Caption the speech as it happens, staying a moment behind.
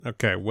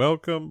Okay,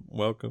 welcome.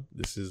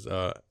 This is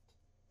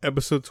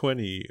episode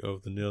 20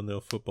 of the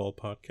Nil-Nil Football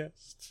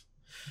Podcast.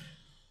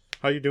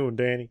 How you doing,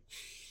 Danny?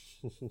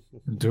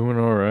 Doing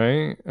all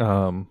right.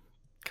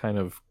 Kind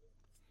of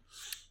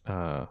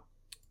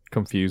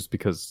confused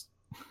because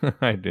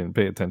I didn't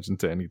pay attention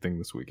to anything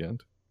this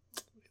weekend.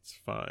 It's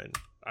fine.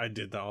 I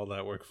did all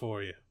that work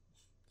for you.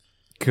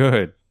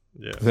 Good.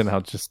 Yes. Then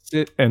I'll just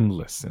sit and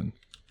listen.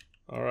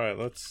 All right,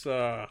 let's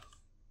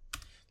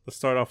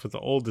start off with the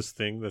oldest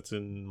thing that's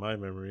in my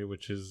memory,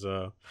 which is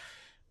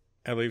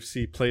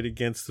LAFC played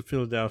against the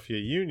Philadelphia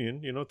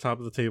Union, top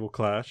of the table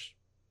clash.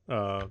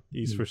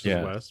 East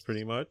versus West,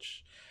 pretty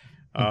much.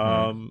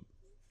 On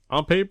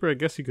paper, I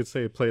guess you could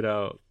say it played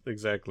out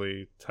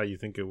exactly how you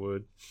think it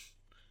would,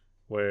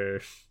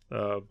 where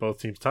both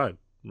teams tied,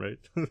 right?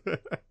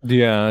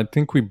 Yeah, I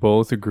think we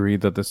both agreed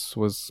that this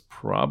was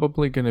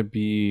probably going to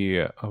be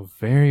a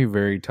very,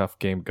 very tough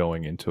game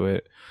going into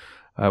it.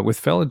 With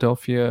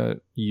Philadelphia,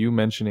 you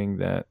mentioning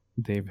that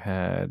they've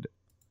had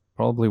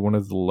probably one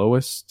of the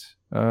lowest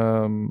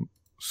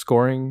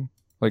scoring,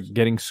 like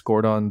getting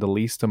scored on the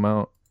least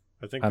amount.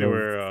 I think they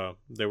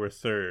were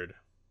third.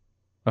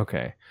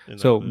 Okay,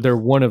 so they're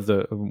one of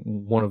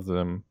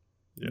them,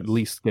 yes,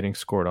 least getting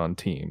scored on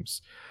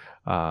teams.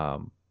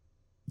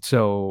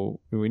 So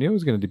we knew it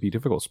was going to be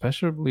difficult,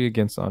 especially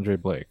against Andre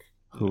Blake,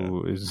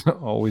 who is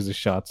always a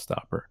shot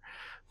stopper.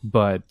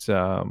 But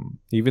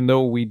even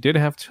though we did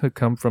have to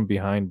come from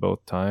behind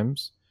both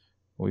times,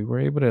 we were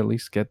able to at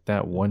least get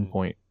that 1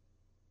 point.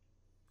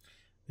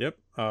 Yep.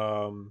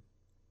 And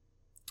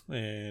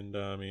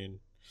I mean,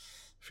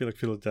 I feel like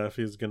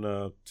Philadelphia is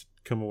gonna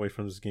come away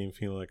from this game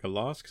feeling like a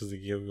loss because they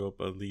gave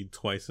up a lead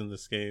twice in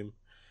this game.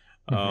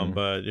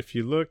 But if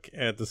you look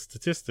at the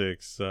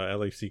statistics,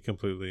 LAFC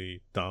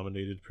completely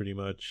dominated pretty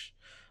much,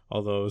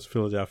 although it was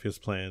Philadelphia's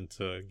plan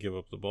to give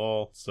up the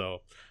ball.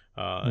 So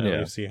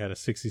LAFC had a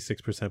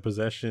 66%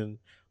 possession,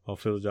 while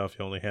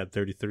Philadelphia only had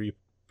 33%.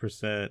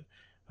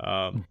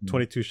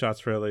 22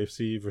 shots for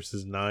LAFC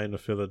versus 9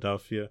 of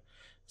Philadelphia.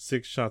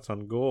 6 shots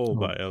on goal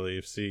by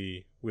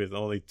LAFC with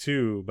only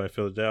 2 by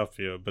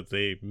Philadelphia, but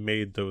they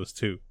made those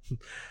 2.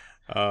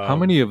 How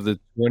many of the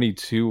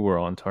 22 were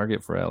on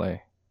target for LA?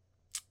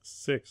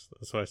 6.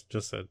 That's what I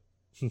just said.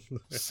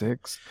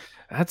 6?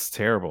 That's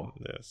terrible.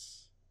 Yes.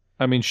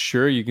 I mean,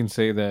 sure, you can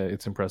say that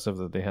it's impressive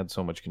that they had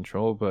so much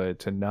control, but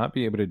to not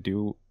be able to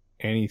do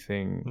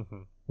anything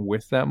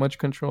with that much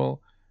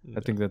control, I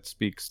think that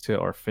speaks to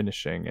our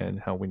finishing and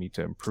how we need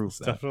to improve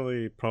that.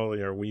 Definitely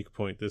probably our weak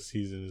point this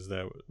season is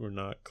that we're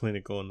not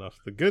clinical enough.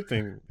 The good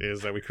thing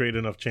is that we create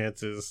enough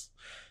chances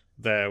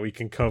that we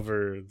can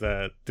cover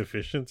that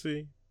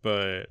deficiency.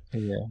 But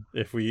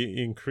if we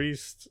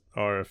increased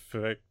our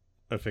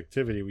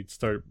effectivity, we'd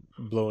start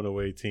blowing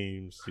away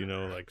teams,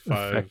 like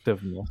 5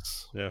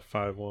 effectiveness. Yeah,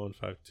 5-1,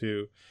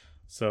 5-2.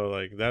 So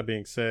like that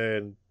being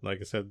said, like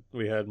I said,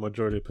 we had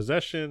majority of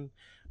possession.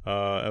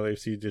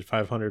 LAFC did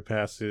 500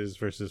 passes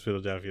versus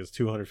Philadelphia's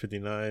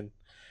 259.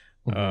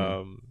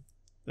 The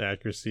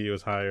accuracy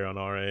was higher on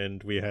our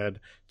end. We had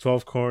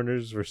 12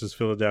 corners versus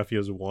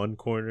Philadelphia's 1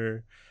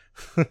 corner.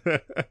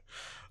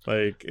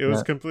 Like it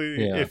was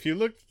completely. Yeah. If you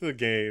looked at the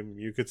game,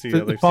 you could see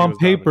LAFC on was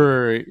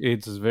paper dominant.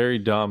 It's very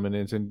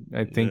dominant, and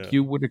I think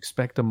you would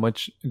expect a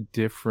much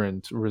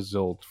different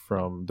result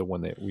from the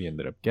one that we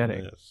ended up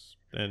getting. Yes,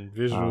 and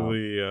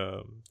visually,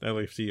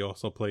 LAFC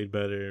also played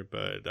better,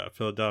 but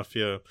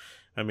Philadelphia.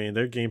 I mean,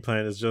 their game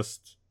plan is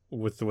just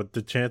with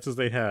the chances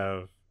they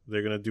have,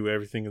 they're gonna do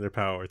everything in their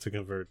power to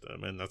convert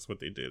them, and that's what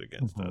they did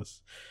against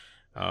us.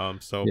 I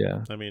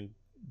mean,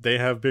 they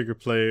have bigger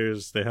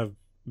players, they have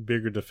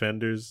bigger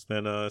defenders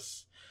than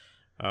us.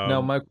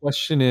 Now, my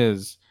question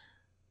is,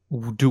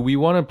 do we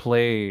want to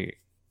play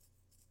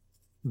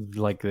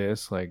like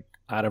this, like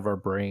out of our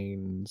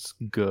brains,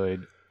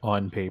 good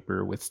on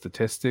paper with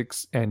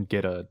statistics, and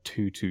get a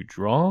 2-2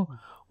 draw,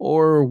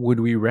 or would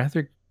we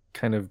rather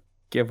kind of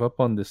give up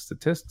on the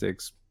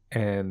statistics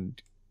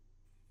and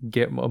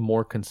get a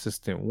more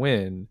consistent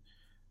win,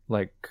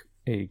 like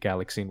a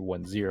Galaxy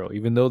 1-0?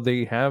 Even though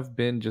they have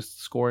been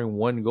just scoring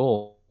 1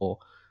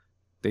 goal,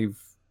 they've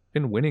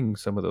been winning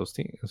some of those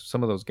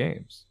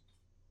games.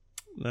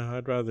 No,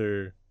 I'd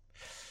rather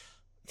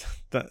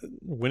that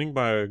winning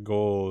by a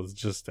goal is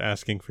just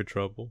asking for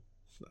trouble.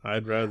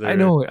 I'd rather have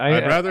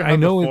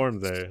the form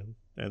there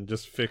and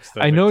just fix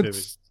that.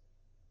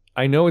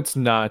 I know it's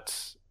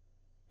not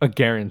a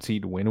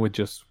guaranteed win with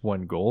just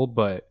 1 goal,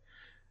 but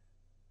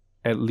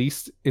at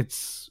least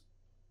it's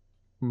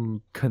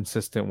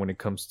consistent when it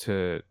comes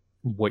to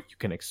what you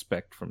can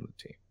expect from the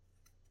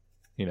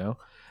team.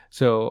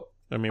 So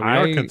I mean, we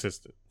are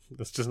consistent.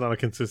 That's just not a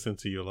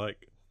consistency you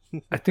like.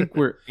 I think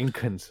we're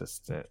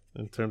inconsistent.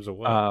 In terms of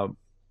what?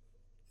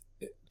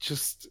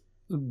 Just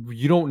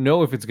you don't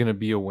know if it's going to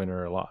be a win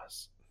or a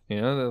loss.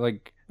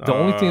 Like the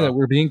only thing that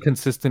we're being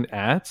consistent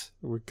at,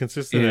 we're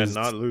consistent at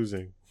not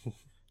losing.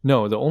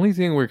 No, the only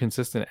thing we're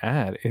consistent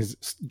at is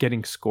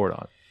getting scored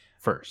on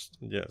first.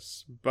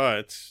 Yes,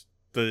 but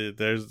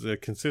there's the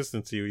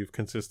consistency. We've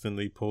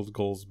consistently pulled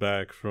goals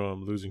back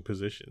from losing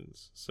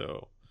positions.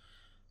 So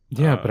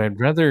Yeah, but I'd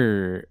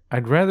rather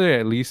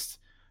at least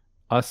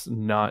us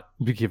not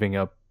be giving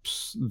up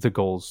the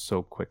goals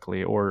so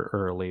quickly or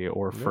early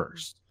or Yeah.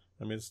 first.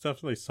 I mean, it's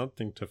definitely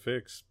something to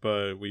fix,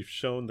 but we've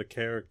shown the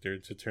character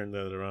to turn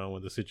that around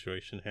when the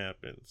situation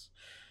happens.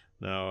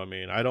 Now, I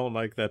mean, I don't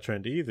like that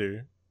trend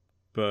either,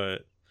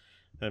 but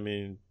I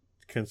mean,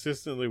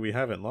 consistently we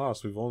haven't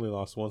lost. We've only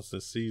lost once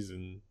this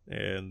season,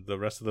 and the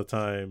rest of the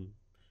time,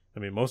 I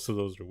mean, most of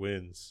those are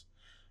wins.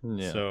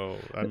 Yeah. So,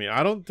 I mean,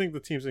 I don't think the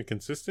team's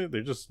inconsistent.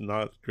 They're just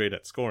not great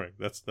at scoring.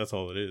 That's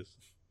all it is.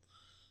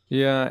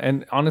 Yeah,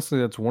 and honestly,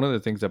 that's one of the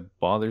things that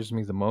bothers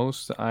me the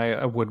most.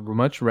 I would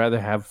much rather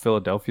have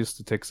Philadelphia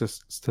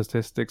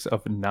statistics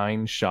of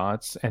 9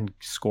 shots and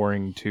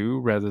scoring 2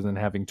 rather than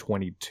having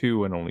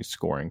 22 and only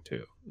scoring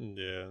 2.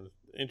 Yeah.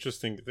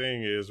 Interesting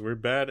thing is we're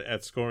bad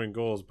at scoring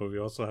goals, but we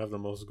also have the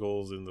most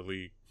goals in the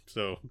league.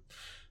 So,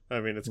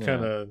 I mean,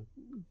 Yeah,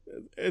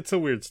 it's a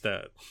weird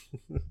stat.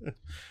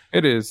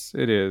 it is.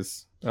 It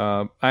is.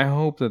 I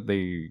hope that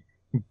they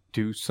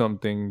do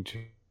something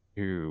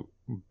to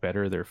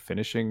better their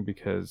finishing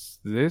because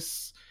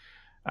this,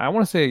 I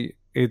want to say,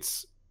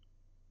 it's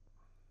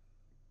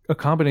a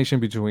combination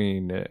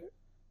between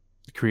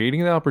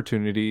creating the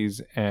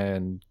opportunities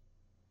and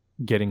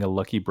getting a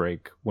lucky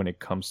break when it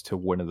comes to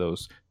one of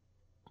those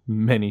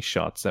many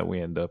shots that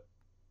we end up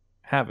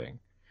having.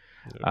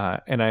 Yeah.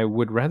 And I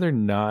would rather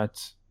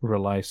not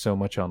rely so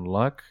much on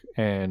luck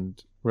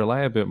and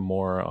rely a bit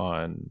more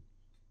on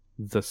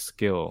the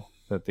skill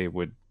that they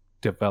would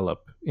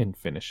develop in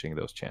finishing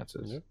those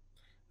chances. Yeah.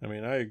 I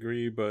mean, I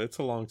agree, but it's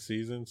a long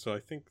season, so I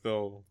think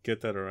they'll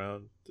get that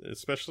around,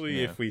 especially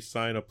Yeah. if we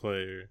sign a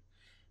player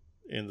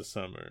in the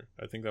summer.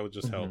 I think that would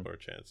just Hmm. help our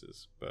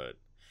chances. But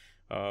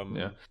Yeah. um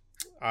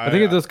I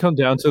think it I does come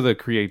down to the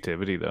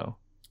creativity, though.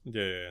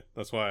 yeah,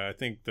 that's why I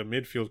think the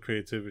midfield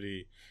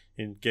creativity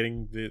in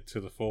getting it to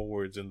the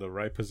forwards in the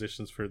right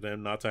positions for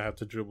them not to have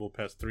to dribble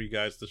past 3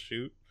 guys to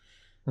shoot.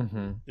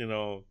 Hmm. You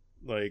know,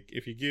 like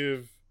if you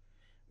give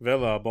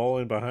Vela a ball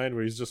in behind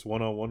where he's just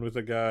one on one with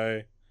a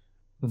guy,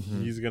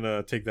 Hmm. he's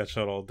gonna take that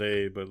shot all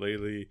day. But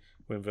lately,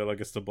 when Vela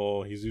gets the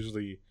ball, he's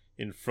usually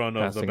in front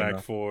of the Passing it back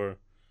off. four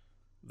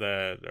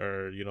that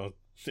are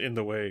in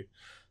the way. Yeah.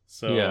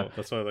 So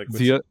that's why, like, with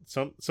The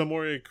some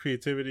more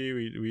creativity,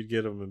 we'd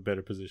get them in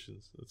better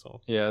positions. That's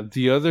all. Yeah,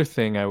 the other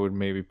thing I would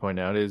maybe point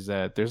out is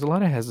that there's a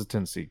lot of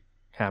hesitancy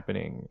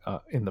happening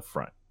in the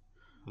front.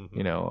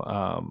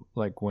 Hmm.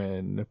 Like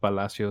when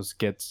Palacios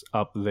gets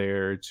up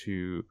there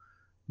to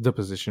the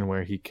position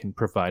where he can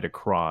provide a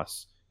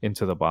cross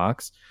into the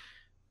box,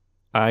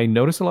 I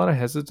notice a lot of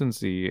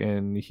hesitancy,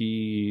 and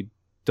he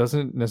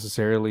doesn't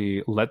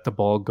necessarily let the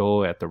ball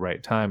go at the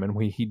right time. And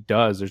when he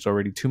does, there's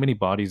already too many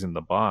bodies in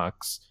the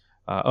box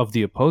of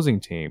the opposing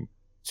team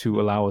to Hmm.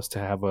 allow us to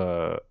have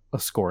a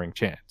scoring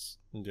chance.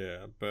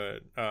 Yeah,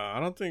 but I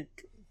don't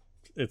think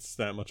it's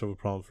that much of a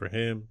problem for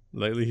him.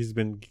 Lately, he's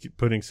been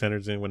putting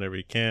centers in whenever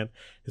he can.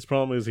 His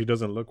problem is he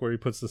doesn't look where he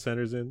puts the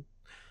centers in,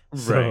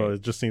 so Right.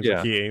 it just seems like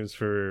Yeah. he aims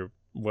for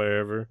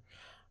wherever.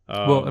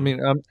 Well, I Um, mean,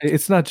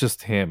 it's not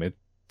just him;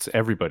 it's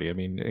everybody. I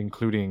mean,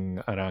 including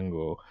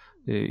Arango.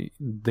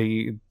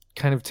 They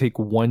kind of take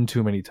one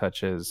too many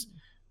touches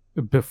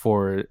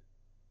before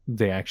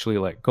they actually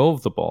let go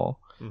of the ball,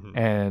 mhm.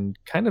 and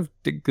kind of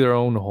dig their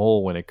own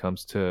hole when it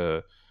comes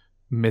to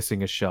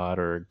missing a shot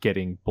or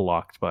getting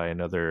blocked by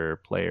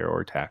another player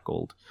or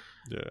tackled.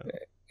 Yeah,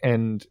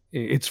 And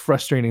it's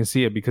frustrating to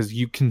see it because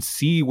you can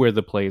see where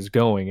the play is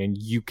going and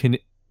you can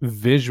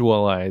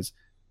visualize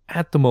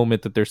at the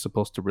moment that they're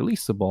supposed to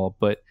release the ball,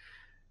 but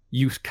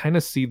you kind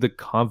of see the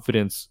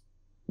confidence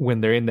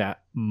when they're in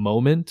that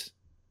moment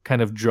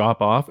kind of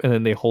drop off and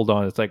then they hold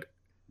on. It's like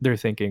they're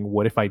thinking,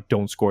 what if I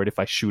don't score it if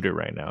I shoot it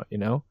right now, you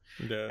know?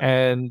 yeah,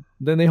 And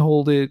then they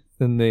hold it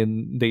and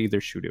then they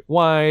either shoot it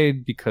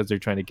wide because they're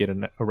trying to get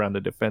around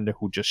the defender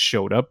who just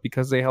showed up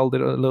because they held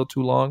it a little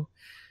too long.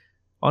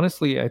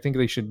 Honestly, I think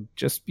they should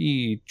just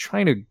be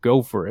trying to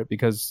go for it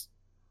because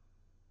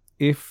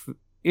if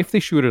if they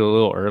shoot it a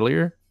little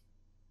earlier,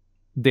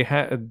 they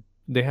have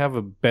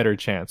a better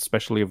chance,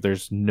 especially if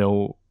there's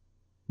no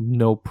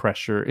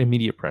pressure,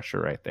 immediate pressure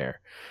right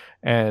there.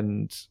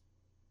 And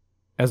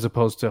as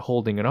opposed to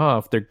holding it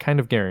off, they're kind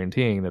of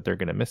guaranteeing that they're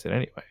going to miss it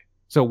anyway.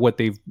 So what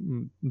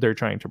they're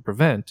trying to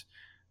prevent,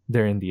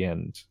 they're in the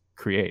end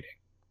creating.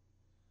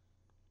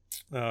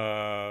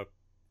 uh,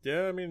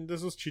 yeah. I mean,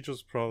 this was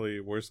Chicho's probably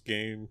worst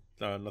game.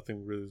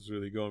 Nothing really is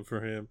really going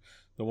for him.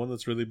 The one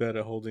that's really bad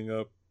at holding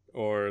up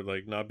or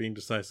like not being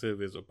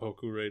decisive is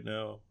Opoku right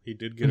now. He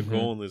did get a Mm-hmm.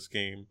 goal in this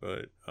game,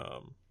 but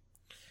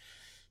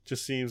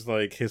just seems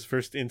like his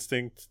first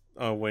instinct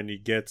when he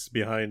gets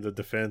behind the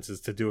defense is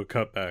to do a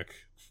cutback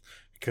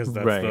because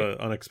that's Right.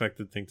 the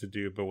unexpected thing to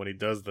do. But when he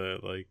does that,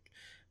 like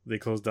they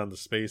close down the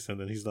space and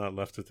then he's not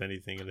left with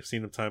anything. And I've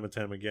seen him time and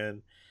time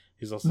again.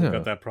 He's also got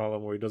No, that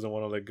problem where he doesn't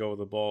want to let go of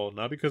the ball,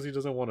 not because he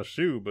doesn't want to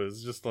shoot, but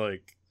it's just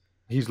like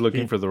he's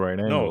looking he for the right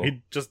no, angle.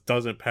 he just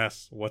doesn't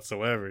pass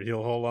whatsoever.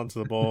 He'll hold on to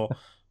the ball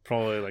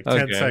probably like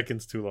 10 Okay.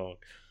 seconds too long.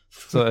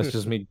 So that's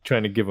just me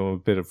trying to give him a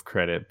bit of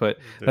credit. But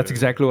that's Dude.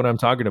 exactly what I'm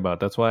talking about.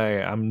 That's why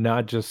I'm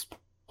not just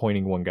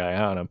pointing one guy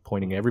out. I'm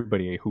pointing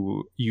everybody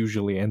who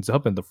usually ends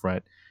up in the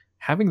front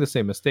having the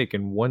same mistake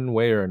in one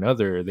way or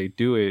another. They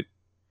do it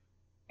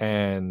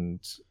and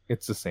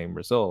it's the same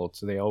result.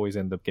 So they always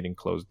end up getting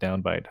closed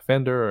down by a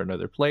defender or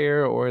another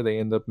player, or they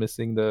end up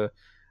missing the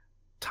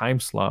time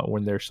slot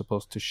when they're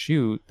supposed to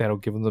shoot. That'll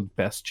give them the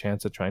best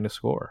chance at trying to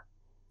score.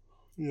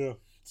 Yeah.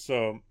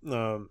 So,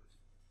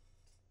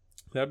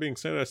 that being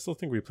said, I still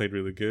think we played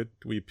really good.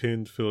 We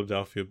pinned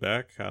Philadelphia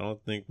back. I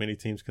don't think many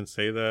teams can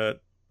say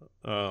that,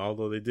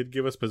 although they did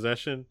give us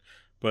possession.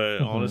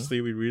 But honestly,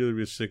 we really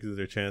restricted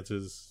their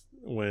chances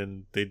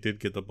when they did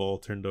get the ball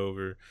turned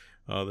over.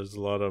 There's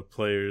a lot of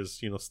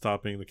players,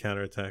 stopping the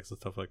counterattacks and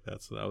stuff like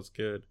that. So that was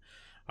good.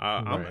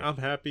 I'm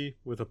happy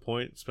with a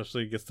point,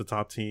 especially against the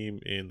top team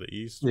in the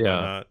East. Yeah.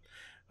 Why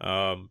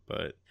not?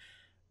 But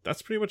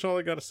that's pretty much all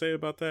I got to say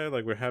about that.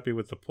 Like, we're happy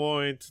with the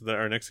point.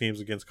 Our next game's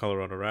against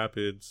Colorado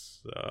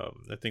Rapids.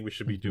 I think we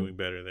should be doing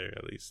better there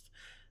at least.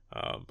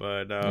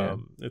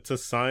 It's a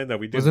sign that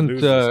we didn't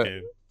lose this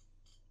game.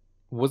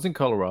 Wasn't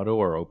Colorado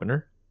our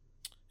opener?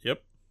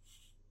 Yep.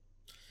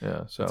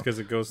 Yeah, so it's because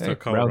it goes to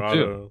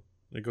Colorado.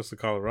 It goes to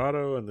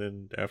Colorado, and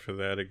then after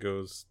that, it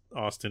goes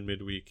Austin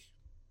midweek.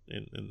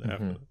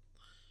 After.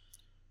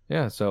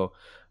 Yeah, so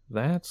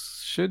that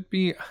should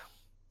be.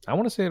 I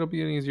want to say it'll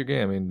be an easier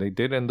game. I mean, they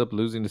did end up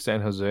losing to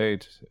San Jose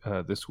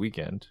this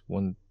weekend,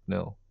 1-0.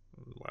 Wow.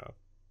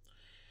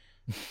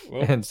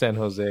 Well, and San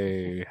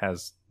Jose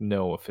has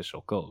no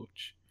official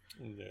coach.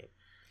 No.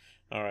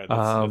 All right.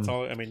 That's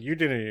all. I mean, you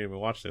didn't even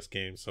watch this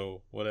game,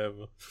 so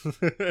whatever.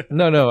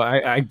 No,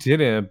 I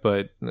didn't.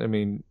 But I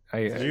mean,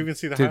 did you even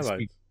see the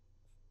highlights?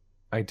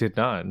 I did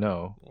not.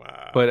 No.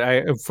 Wow.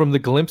 But from the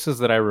glimpses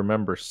that I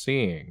remember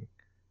seeing,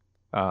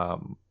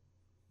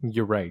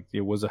 you're right.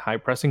 It was a high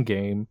pressing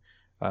game.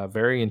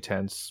 Very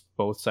intense,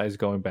 both sides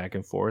going back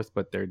and forth,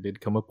 but there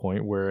did come a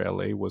point where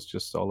LA was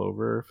just all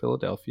over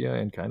Philadelphia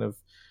and kind of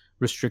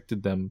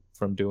restricted them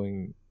from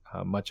doing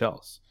much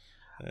else.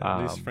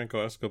 At least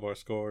Franco Escobar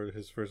scored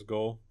his first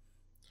goal.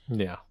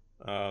 Yeah,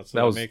 so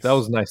that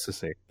was nice to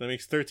see. That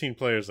makes 13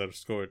 players that have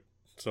scored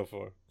so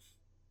far.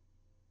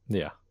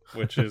 Yeah,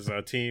 which is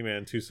a team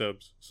and 2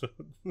 subs. So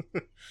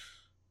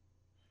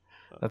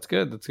that's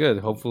good. That's good.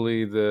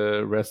 Hopefully,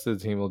 the rest of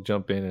the team will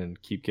jump in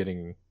and keep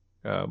getting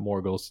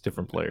more goals to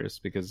different players,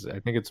 because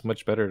I think it's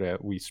much better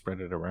that we spread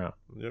it around.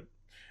 Yep.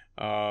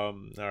 All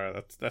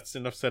right, that's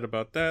enough said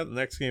about that. The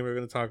next game we're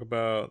going to talk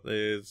about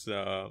is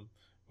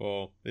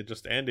it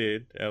just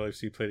ended.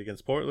 LAFC played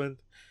against Portland.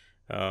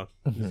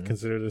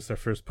 Consider this our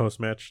first post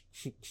match.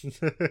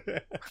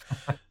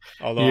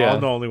 Although I'm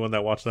the only one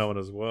that watched that one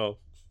as well.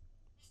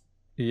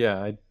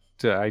 Yeah,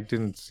 I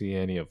didn't see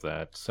any of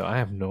that, so I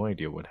have no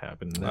idea what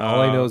happened.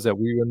 All I know is that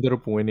we ended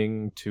up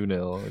winning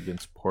 2-0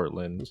 against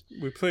Portland.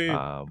 We played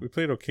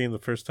okay in the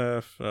first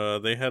half.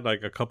 They had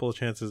like a couple of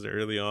chances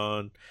early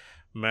on.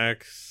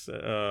 Max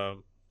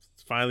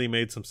finally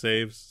made some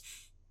saves,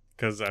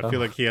 because I feel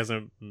like he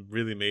hasn't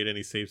really made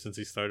any saves since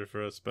he started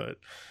for us. But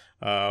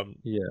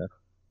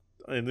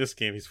in this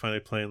game, he's finally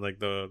playing like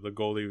the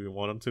goalie we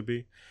want him to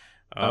be.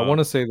 I want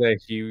to say that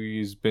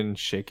he's been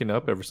shaken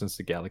up ever since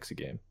the Galaxy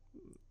game.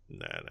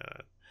 Nah.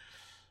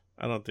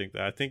 I don't think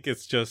that. I think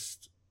it's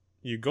just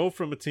you go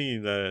from a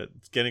team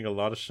that's getting a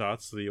lot of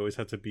shots, so you always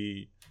have to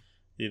be,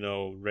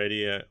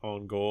 ready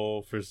on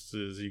goal,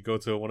 versus you go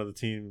to one of the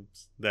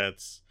teams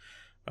that's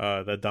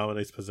that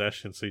dominates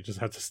possession, so you just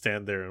have to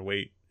stand there and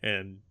wait,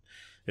 and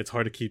it's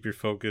hard to keep your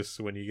focus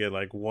when you get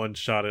like one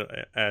shot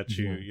at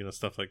you,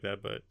 stuff like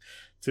that. But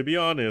to be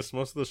honest,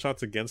 most of the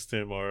shots against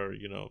him are,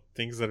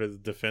 things that are the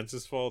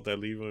defense's fault that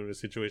leave him in a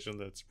situation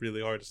that's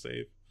really hard to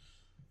save.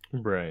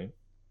 Right.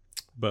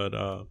 But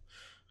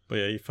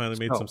yeah, he finally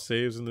made some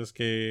saves in this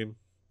game.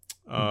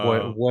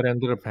 What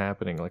ended up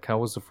happening? Like, how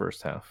was the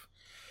first half?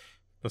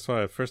 That's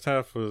why the first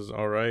half was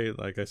all right.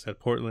 Like I said,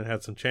 Portland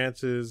had some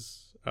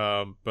chances,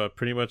 but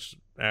pretty much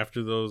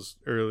after those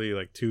early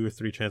like 2 or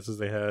 3 chances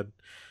they had,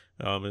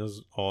 it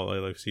was all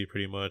LAFC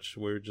pretty much.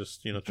 We were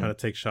just trying to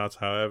take shots.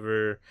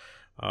 However,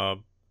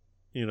 was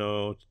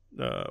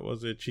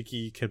it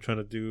Cheeky kept trying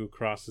to do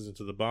crosses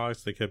into the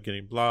box? They kept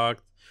getting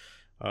blocked.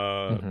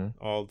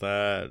 All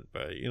that,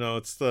 but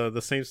it's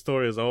the same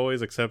story as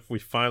always, except we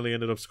finally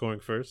ended up scoring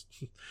first.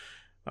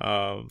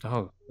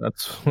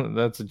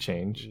 That's a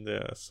change.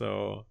 Yeah,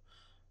 so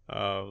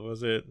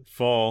was it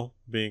Fall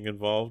being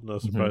involved? No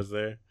surprise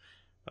there.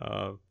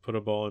 Put a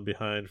ball in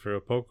behind for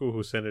Opoku,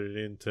 who sent it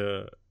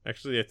into,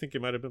 actually I think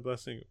it might have been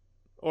Blessing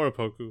or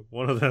Opoku,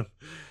 one of them.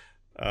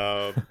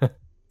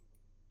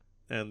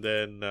 And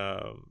then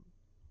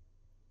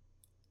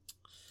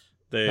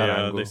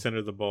they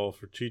centered the ball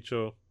for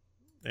Chicho,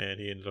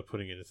 and he ended up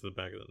putting it into the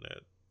back of the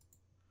net.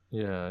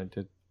 Yeah, I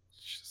did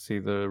see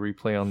the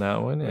replay on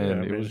that one,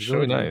 and it was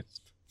really nice.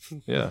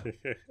 Yeah.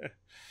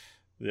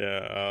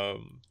 Yeah,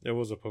 it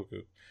was a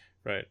Poku.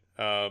 Right.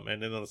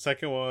 And then on the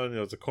second one, it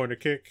was a corner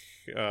kick.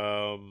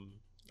 I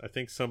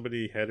think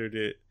somebody headed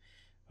it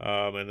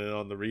And then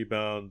on the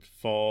rebound,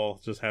 Fall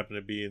just happened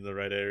to be in the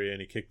right area, and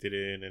he kicked it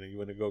in, and he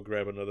went to go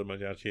grab another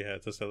mariachi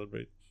hat to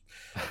celebrate.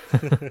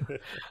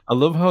 I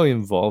love how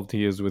involved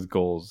he is with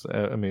goals.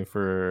 I mean,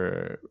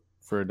 for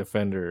a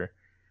defender,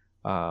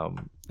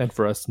 and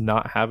for us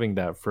not having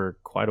that for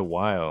quite a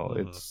while,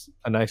 it's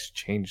a nice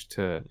change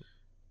to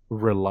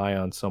rely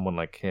on someone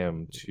like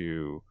him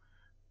to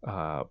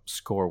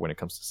score when it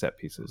comes to set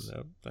pieces.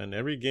 Yep. And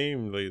every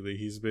game lately,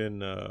 he's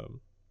been.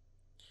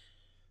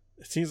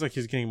 It seems like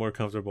he's getting more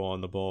comfortable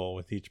on the ball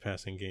with each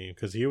passing game,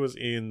 because he was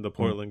in the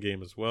Portland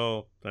game as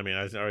well. I mean,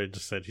 I already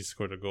just said he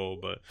scored a goal,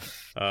 but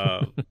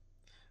I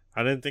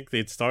didn't think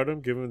they'd start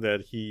him given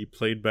that he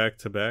played back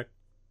to back,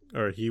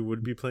 or he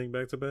would be playing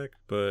back to back.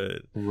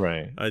 But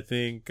Right. I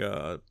think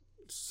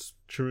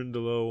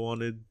Chirundolo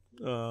wanted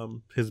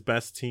his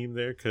best team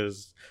there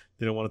because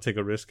they don't want to take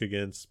a risk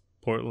against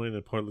Portland,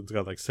 and Portland's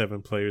got like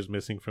 7 players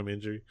missing from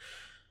injury.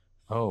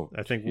 Oh,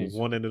 I think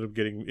one ended up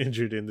getting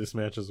injured in this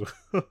match as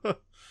well.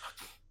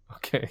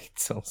 Okay, it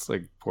sounds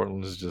like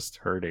Portland is just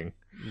hurting.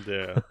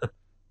 Yeah.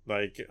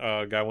 Like,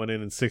 guy went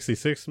in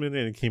 66th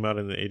minute and came out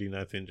in the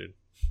 89th injured.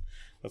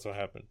 That's what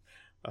happened.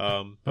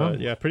 But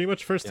yeah, pretty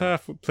much first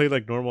half played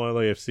like normal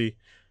LAFC.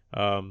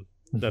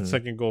 That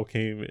second goal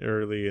came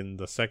early in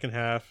the second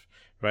half,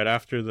 right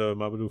after the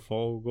Mamadou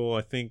Fall goal.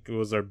 I think it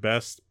was our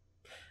best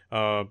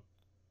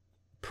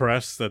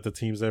press that the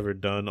team's ever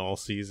done all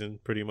season,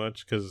 pretty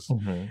much, because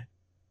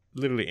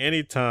literally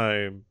any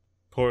time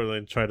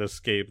Portland tried to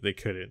escape, they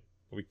couldn't.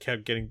 We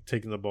kept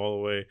taking the ball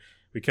away.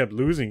 We kept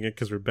losing it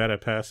because we're bad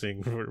at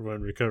passing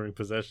when recovering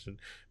possession,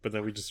 but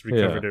then we just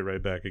recovered it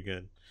right back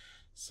again.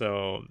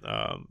 So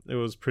it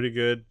was pretty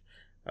good.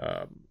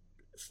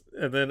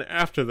 And then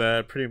after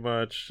that, pretty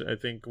much, I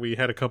think we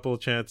had a couple of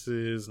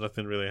chances.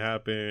 Nothing really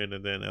happened.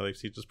 And then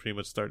LAFC just pretty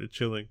much started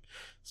chilling,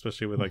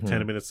 especially with like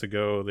 10 minutes to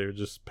go. They were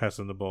just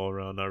passing the ball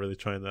around, not really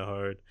trying that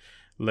hard,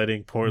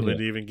 letting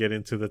Portland even get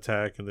into the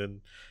attack. And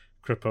then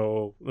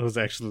Kripo was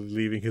actually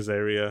leaving his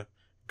area,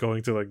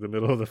 going to like the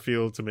middle of the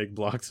field to make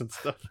blocks and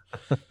stuff.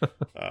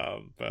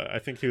 But I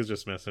think he was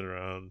just messing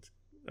around.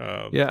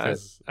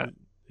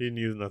 He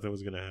knew nothing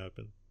was going to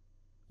happen.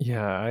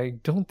 Yeah, I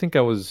don't think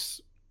I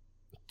was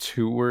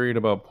too worried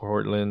about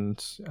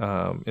Portland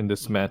in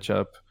this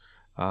matchup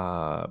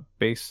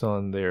based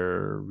on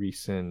their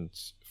recent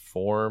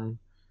form.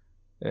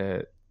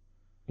 They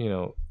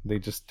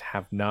just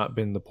have not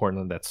been the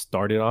Portland that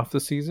started off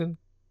the season,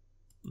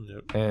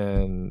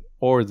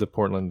 or the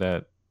Portland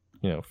that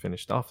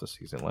finished off the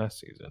season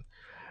last season.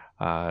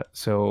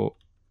 So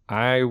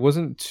I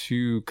wasn't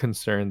too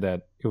concerned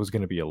that it was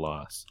going to be a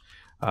loss.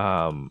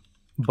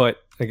 But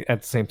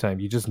at the same time,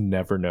 you just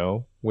never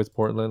know with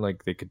Portland.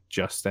 Like, they could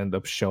just end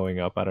up showing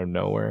up out of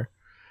nowhere.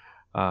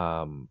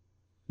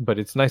 But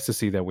it's nice to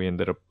see that we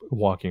ended up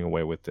walking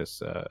away with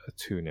this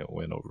 2-0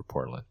 win over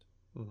Portland.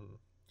 All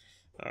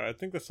right, I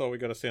think that's all we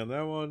got to say on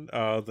that one.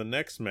 The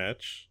next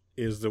match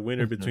is the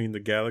winner between the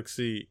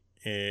Galaxy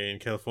and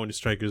California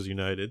Strikers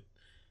United.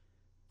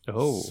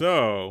 Oh.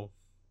 So,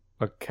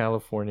 a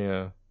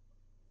California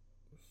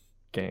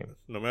game.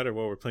 No matter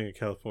what, we're playing a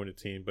California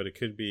team, but it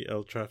could be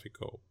El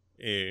Tráfico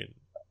in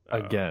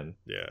again.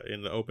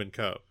 In the Open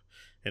Cup.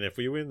 And if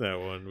we win that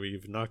one,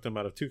 we've knocked them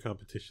out of 2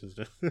 competitions.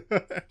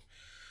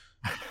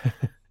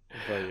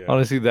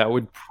 Honestly, that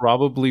would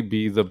probably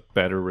be the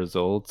better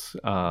result,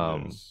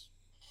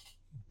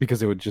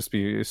 because it would just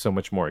be so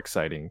much more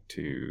exciting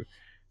to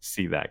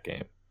see that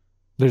game.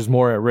 There's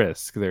more at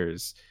risk.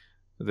 There's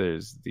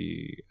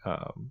the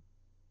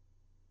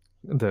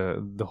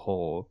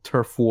whole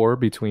turf war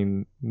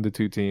between the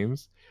 2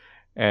 teams,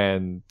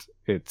 and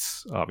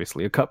it's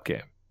obviously a cup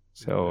game.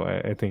 So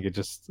I think it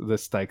just the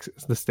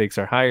stakes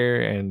are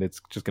higher, and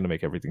it's just going to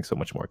make everything so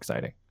much more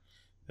exciting.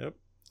 Yep.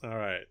 All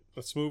right,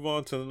 let's move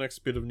on to the next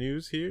bit of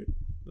news here.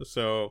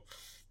 So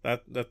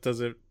that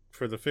does it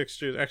for the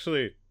fixtures.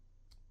 Actually,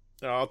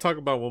 I'll talk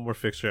about one more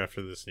fixture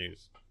after this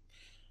news.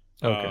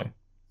 Okay.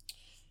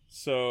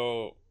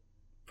 So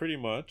pretty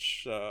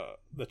much,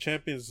 the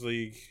Champions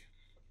League,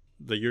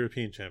 the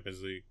European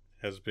Champions League,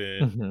 has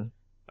been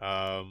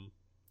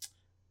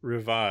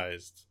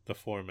revised. The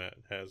format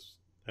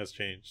has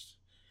changed.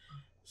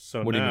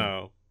 So what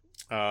now,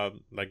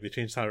 like, they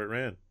changed how it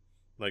ran,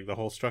 like the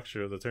whole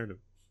structure of the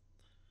tournament.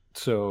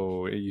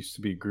 So it used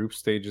to be group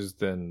stages,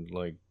 then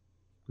like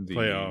the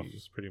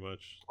playoffs, pretty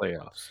much.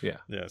 Playoffs, yeah.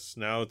 Yes.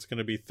 Now it's going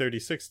to be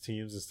 36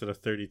 teams instead of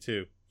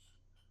 32.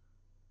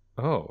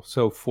 Oh,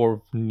 so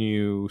 4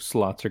 new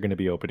slots are going to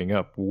be opening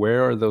up.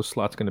 Where are those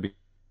slots going to be?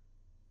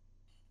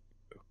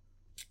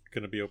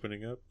 Going to be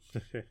opening up?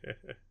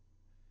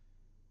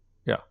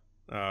 Yeah.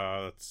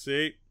 Let's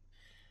see.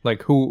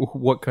 Like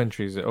what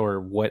countries or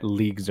what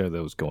leagues are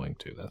those going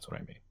to? That's what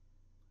I mean.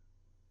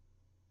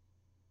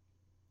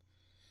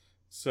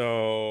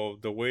 So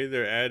the way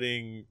they're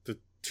adding the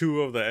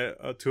two of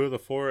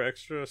the 4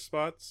 extra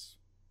spots,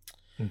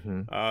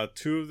 2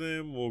 of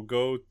them will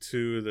go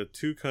to the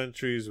 2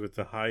 countries with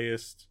the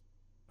highest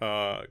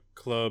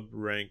club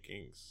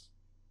rankings.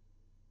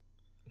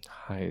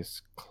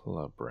 Highest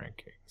club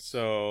ranking.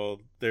 So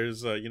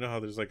there's you know how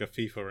there's like a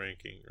FIFA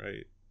ranking,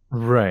 right?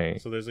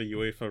 Right. So there's a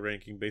UEFA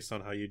ranking based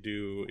on how you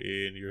do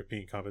in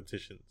European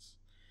competitions.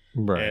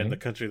 And the Right.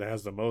 country that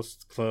has the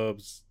most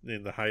clubs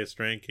in the highest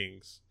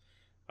rankings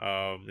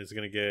is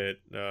going to get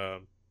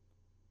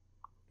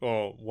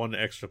well, one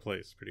extra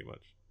place pretty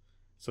much.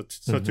 So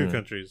two Mm-hmm.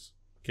 countries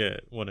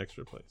get one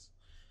extra place.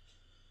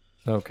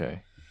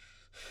 Okay.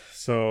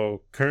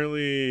 So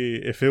currently,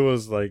 if it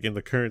was like in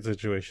the current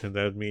situation,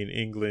 that would mean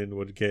England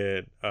would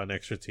get an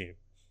extra team,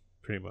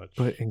 pretty But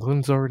much.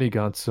 England's already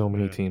got so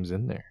many Yeah, teams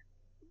in there.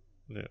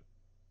 yeah.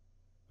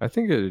 I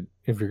think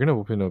if you're going to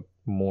open up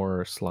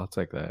more slots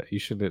like that, you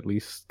should at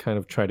least kind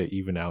of try to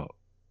even out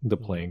the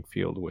Mm-hmm. playing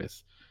field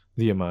with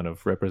the amount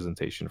of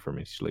representation from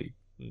each league.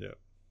 Yeah.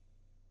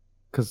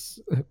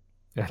 Because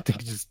I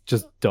think it's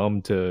just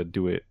dumb to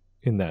do it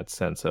in that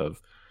sense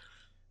of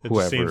It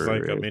just seems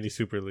whoever like a mini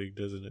Super League,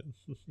 doesn't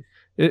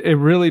it? it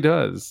really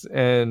does.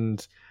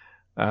 And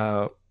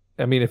uh,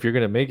 I mean, if you're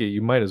going to make it,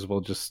 you might as well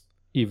just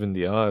even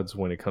the odds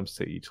when it comes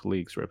to each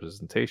league's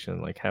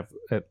representation. Like have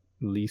at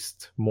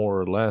least more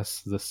or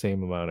less the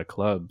same amount of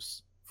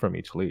clubs from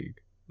each league.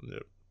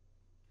 Yep.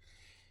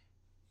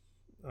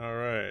 All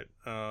right.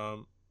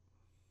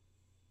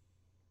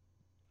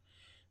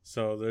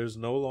 So there's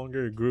no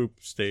longer a group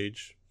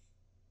stage.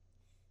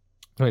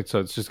 Right, so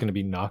it's just going to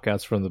be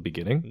knockouts from the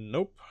beginning.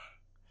 Nope.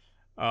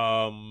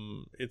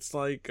 It's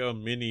like a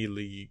mini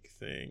league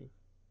thing.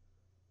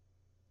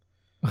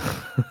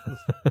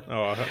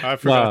 Oh, I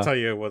forgot to tell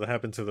you what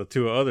happened to the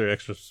two other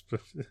extra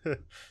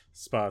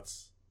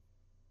spots.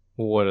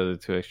 What are the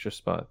two extra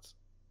spots?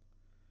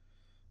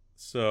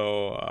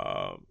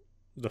 So,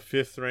 the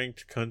fifth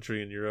ranked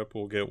country in Europe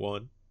will get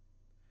one,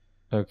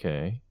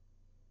 Okay.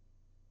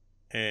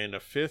 and a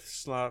fifth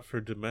slot for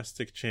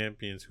domestic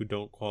champions who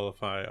don't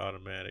qualify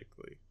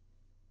automatically.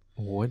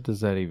 What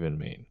does that even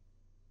mean?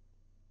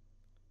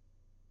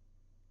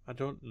 I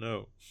don't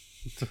know.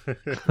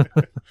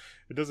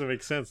 It doesn't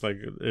make sense. Like,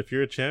 if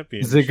you're a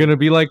champion, Is it going to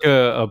be like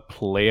a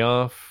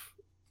playoff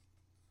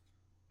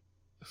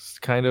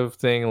kind of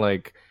thing?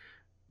 Like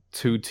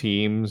two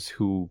teams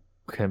who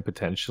can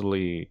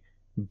potentially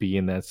be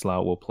in that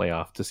slot will play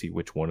off to see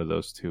which one of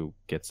those two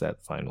gets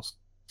that final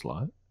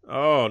slot?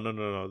 Oh,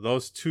 no.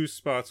 Those two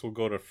spots will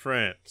go to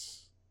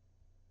France.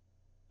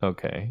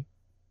 Okay.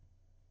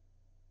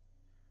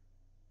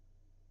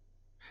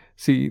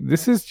 See,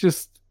 this is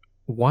just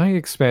why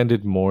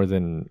expanded more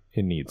than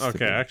it needs to Okay,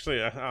 be.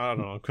 actually, I don't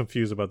know. I'm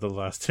confused about the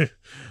last two.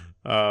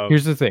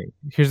 Here's the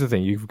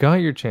thing. You've got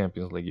your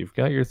Champions League. You've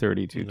got your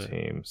 32 No.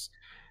 teams.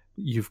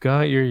 You've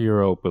got your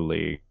Europa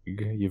League.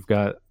 You've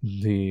got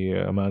the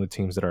amount of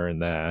teams that are in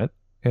that.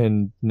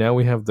 And now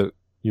we have the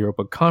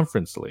Europa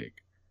Conference League.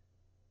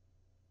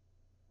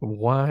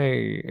 Why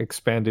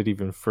expand it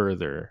even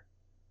further?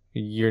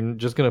 You're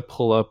just going to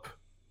pull up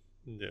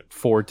Yeah.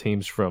 4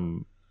 teams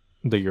from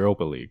the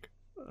Europa League,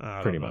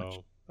 I pretty don't much.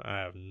 know. I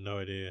have no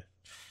idea.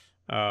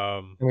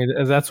 I mean,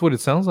 that's what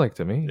it sounds like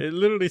to me. It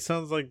literally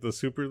sounds like the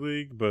Super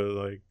League, but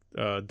like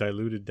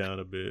diluted down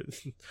a bit.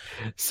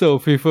 So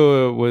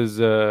FIFA was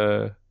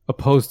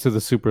opposed to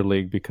the Super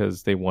League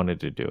because they wanted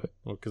to do it.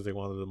 Well, because they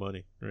wanted the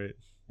money, right?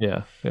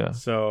 Yeah, yeah.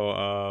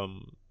 So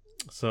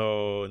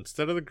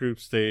instead of the group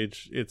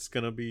stage, it's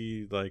gonna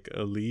be like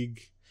a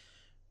league,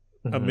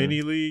 a Mhm.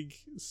 mini league.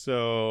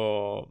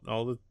 So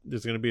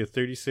there's gonna be a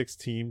 36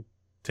 team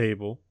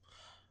table,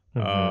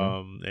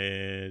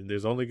 and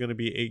there's only gonna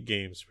be 8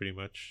 games, pretty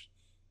much.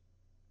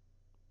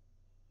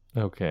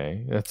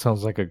 Okay, that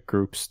sounds like a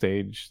group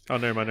stage. Oh,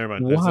 never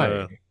mind.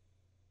 Why?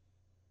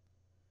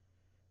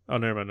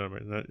 Never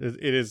mind.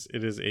 It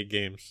is 8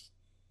 games.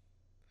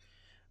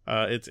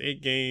 It's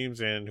 8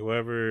 games, and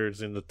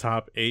whoever's in the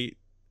top 8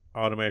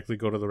 automatically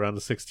go to the round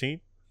of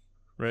 16,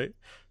 right?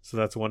 So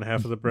that's one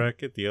half of the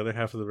bracket. The other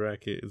half of the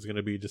bracket is going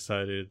to be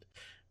decided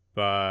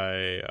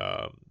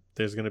by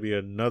there's going to be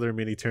another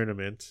mini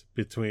tournament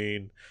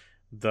between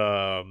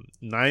the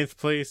 9th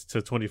place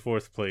to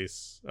 24th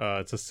place.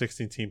 It's a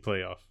 16 team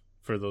playoff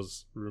for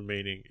those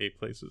remaining 8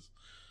 places.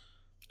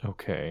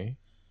 Okay.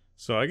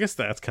 So I guess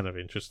that's kind of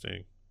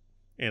interesting.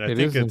 And I It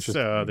think is it's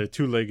interesting.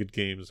 they're 2-legged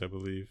games, I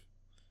believe.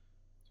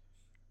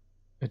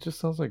 It just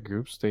sounds like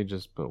group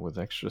stages, but with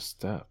extra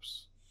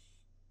steps.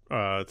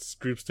 It's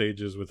group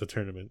stages with a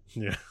tournament.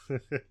 Yeah.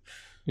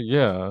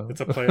 Yeah,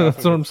 It's a playoff.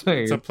 that's what I'm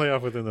saying. It's a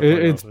playoff within the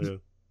playoff.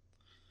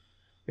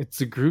 It's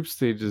the group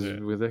stages Yeah.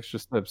 with extra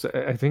steps.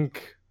 I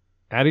think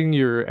adding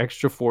your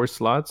extra 4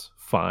 slots,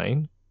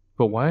 fine,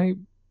 but why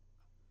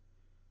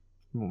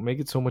make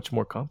it so much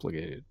more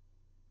complicated?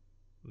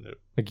 No.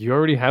 Like you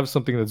already have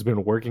something that's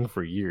been working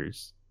for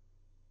years.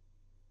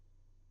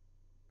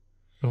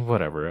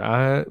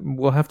 Whatever.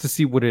 We'll have to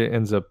see what it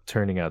ends up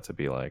turning out to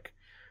be like.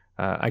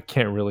 I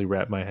can't really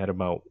wrap my head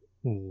about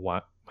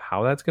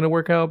how that's going to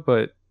work out,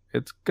 but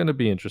it's going to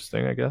be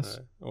interesting, I guess.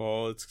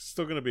 Well, it's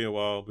still going to be a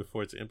while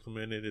before it's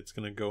implemented. It's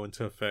going to go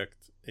into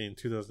effect in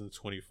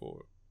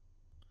 2024.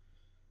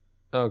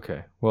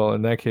 Okay. Well,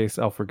 in that case,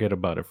 I'll forget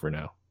about it for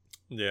now.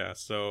 Yeah.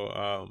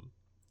 So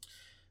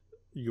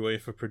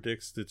UEFA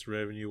predicts its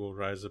revenue will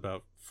rise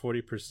about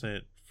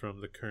 40%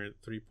 from the current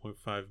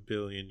 3.5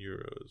 billion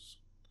euros.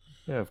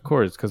 Yeah, of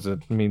course, because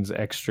it means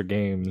extra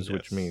games,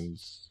 which Yes.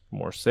 means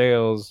more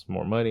sales,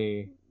 more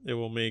money. It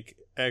will make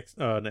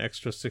an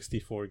extra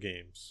 64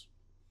 games.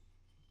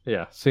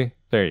 Yeah, see,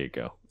 there you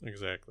go.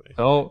 Exactly.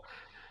 So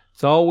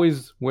it's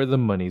always where the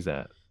money's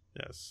at.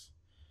 Yes.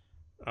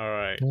 All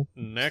right.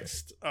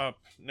 Next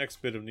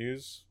bit of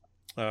news.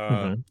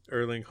 Mm-hmm.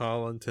 Erling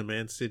Haaland to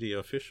Man City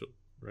official,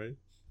 right?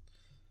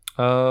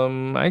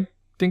 I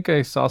think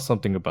I saw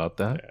something about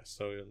that. Yeah.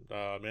 So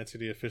Man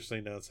City officially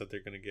announced that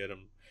they're going to get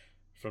him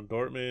from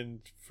Dortmund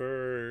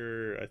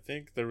for, I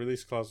think the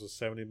release clause was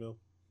 70 mil.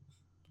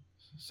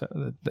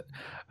 So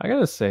I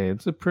gotta say,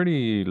 it's a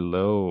pretty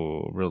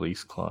low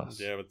release clause.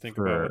 Yeah, but think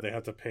about what they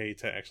have to pay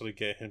to actually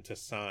get him to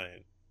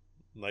sign,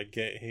 like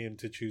get him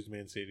to choose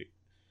Man City.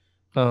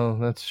 Oh,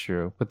 that's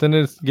true. But then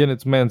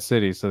it's Man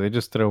City, so they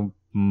just throw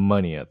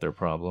money at their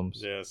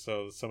problems. Yeah,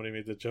 so somebody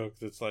made the joke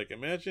that's like,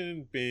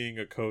 imagine being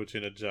a coach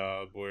in a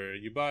job where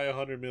you buy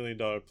 $100 million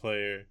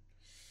player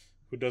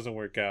who doesn't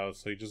work out,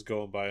 so you just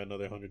go and buy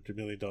another $100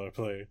 million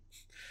player.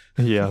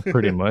 Yeah,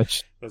 pretty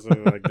much. That's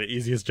like the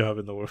easiest job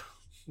in the world.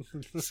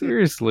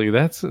 Seriously,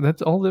 that's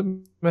all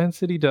that Man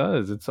City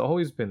does. It's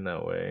always been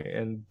that way,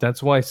 and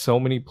that's why so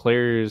many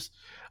players.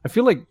 I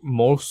feel like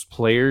most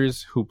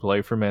players who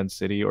play for Man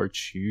City or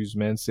choose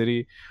Man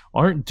City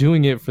aren't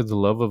doing it for the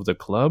love of the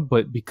club,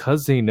 but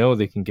because they know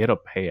they can get a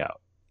payout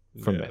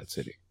from Man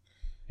City.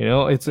 You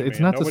know, it's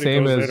not the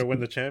same goes as there to win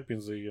the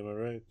Champions League, am I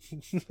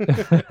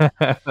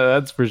right?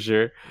 That's for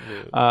sure.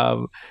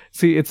 Yeah.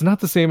 See, it's not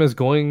the same as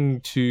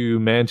going to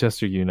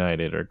Manchester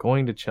United or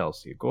going to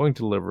Chelsea, going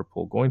to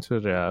Liverpool, going to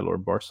Real or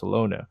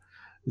Barcelona.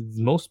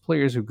 Most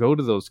players who go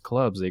to those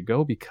clubs, they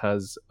go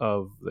because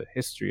of the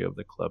history of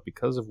the club,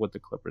 because of what the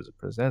club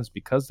represents,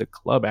 because the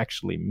club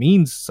actually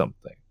means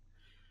something.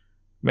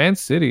 Man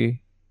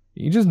City,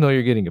 you just know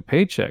you're getting a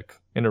paycheck,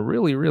 and a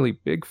really, really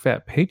big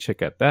fat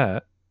paycheck at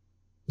that.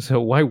 So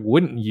why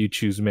wouldn't you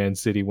choose Man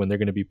City when they're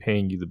going to be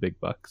paying you the big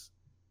bucks?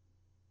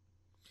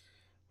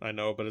 I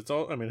know, but it's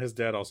all. I mean, his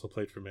dad also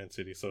played for Man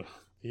City, so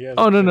he has.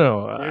 Oh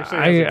no, he actually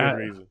has a good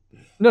reason.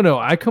 No,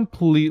 I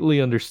completely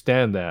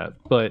understand that,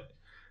 but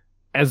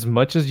as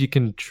much as you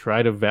can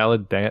try to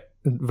validate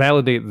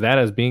that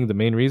as being the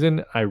main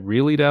reason, I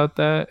really doubt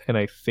that, and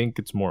I think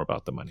it's more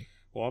about the money.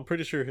 Well, I'm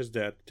pretty sure his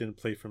dad didn't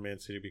play for Man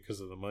City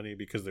because of the money,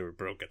 because they were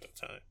broke at the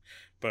time.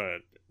 But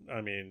I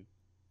mean,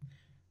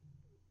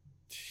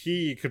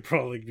 he could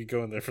probably be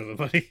going there for the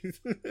money.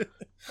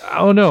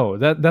 Oh no,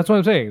 that's what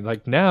I'm saying.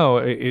 Like now,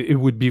 it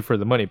would be for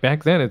the money.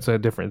 Back then, it's a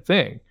different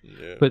thing.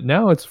 Yeah. But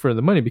now it's for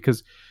the money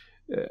because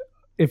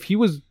if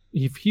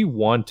he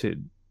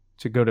wanted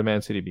to go to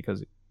Man City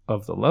because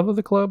of the love of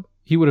the club,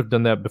 he would have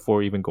done that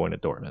before even going to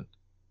Dortmund.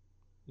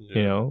 Yeah.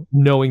 You know,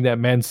 knowing that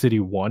Man City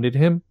wanted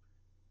him,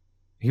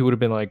 he would have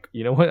been like,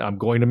 you know what, I'm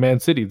going to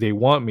Man City. They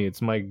want me.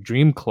 It's my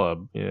dream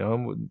club. You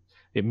know,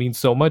 it means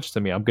so much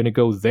to me. I'm going to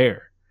go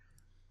there.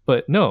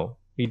 But no,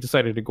 he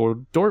decided to go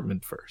to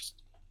Dortmund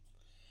first.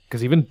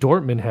 Because even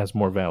Dortmund has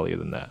more value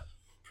than that.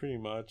 Pretty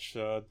much.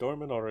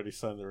 Dortmund already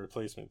signed the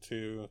replacement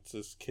too. It's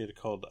this kid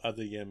called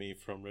Adeyemi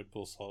from Red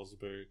Bull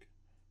Salzburg.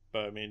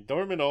 But I mean,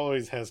 Dortmund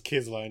always has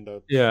kids lined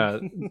up. Yeah.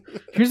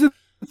 Here's the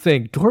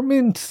thing.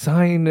 Dortmund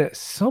sign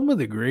some of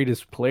the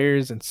greatest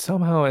players and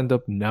somehow end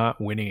up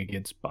not winning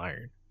against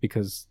Bayern.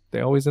 Because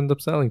they always end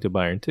up selling to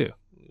Bayern too.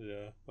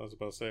 Yeah, I was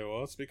about to say,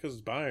 well, it's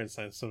because Bayern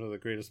signed some of the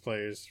greatest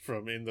players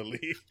from in the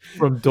league.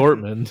 From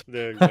Dortmund.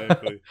 Yeah,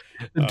 exactly.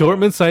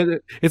 Dortmund signed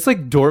it. It's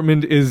like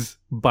Dortmund is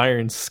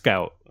Bayern's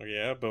scout.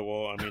 Yeah, but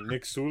well, I mean,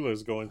 Nick Sula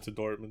is going to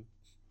Dortmund.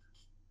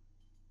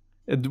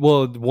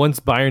 Well, once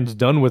Bayern's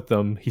done with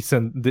them,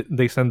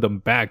 they send them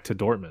back to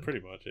Dortmund. Pretty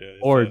much, yeah.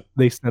 Or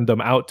they send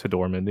them out to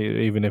Dortmund,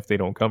 even if they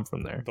don't come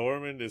from there.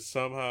 Dortmund is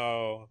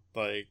somehow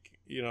like,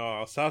 you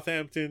know,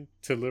 Southampton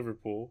to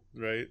Liverpool,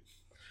 right?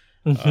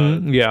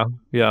 Mm-hmm.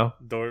 Yeah.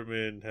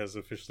 Dortmund has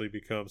officially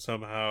become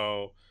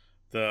somehow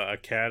the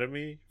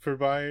academy for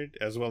Bayern,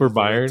 as well for as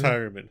Bayern. The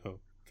retirement home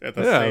at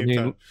the same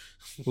time.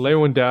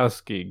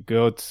 Lewandowski,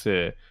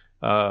 Götze,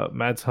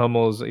 Mats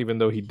Hummels, even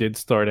though he did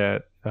start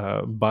at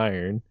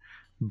Bayern,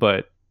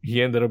 but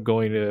he ended up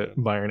going to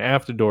Bayern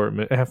after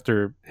Dortmund,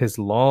 after his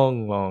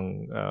long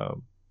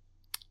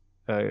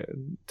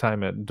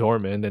time at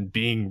Dortmund and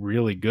being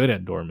really good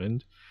at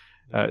Dortmund.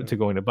 To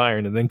going to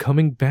Bayern and then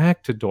coming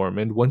back to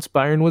Dortmund once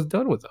Bayern was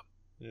done with them.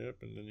 Yep,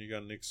 and then you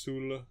got Nick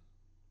Sula.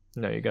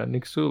 Now you got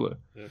Nick Sula.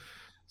 Yep.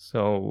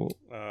 So,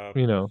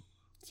 you know.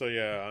 So,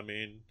 yeah, I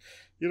mean,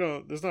 you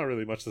know, there's not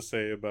really much to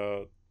say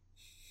about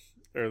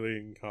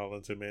Erling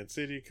Haaland to Man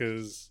City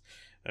because,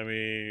 I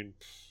mean,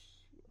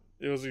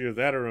 it was either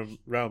that or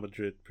Real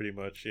Madrid pretty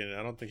much. And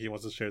I don't think he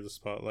wants to share the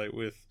spotlight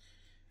with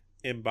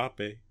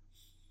Mbappe.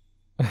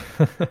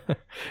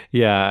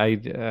 Yeah,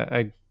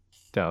 I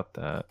doubt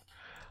that.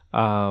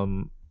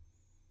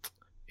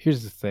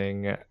 Here's the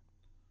thing.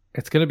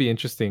 It's going to be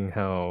interesting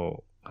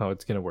how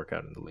it's going to work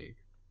out in the league.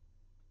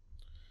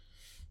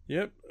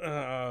 Yep,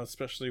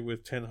 especially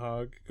with Ten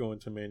Hag going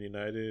to Man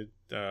United.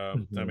 I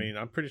Mhm. mean,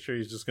 I'm pretty sure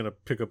he's just gonna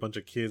pick a bunch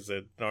of kids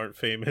that aren't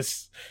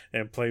famous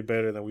and play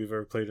better than we've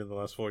ever played in the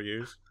last 4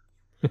 years.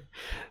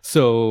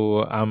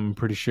 So I'm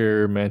pretty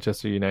sure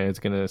Manchester United's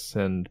gonna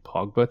send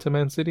Pogba to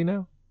Man City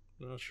now.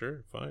 Oh,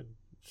 sure, fine.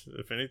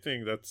 If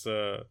anything, that's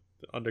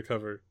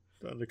undercover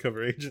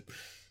agent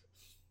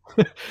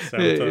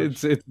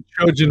sabotage. It's a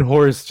Trojan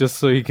horse just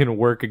so he can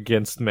work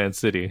against Man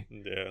City.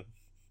 Yeah,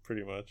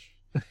 pretty much.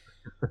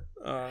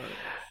 Uh,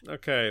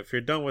 okay, if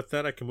you're done with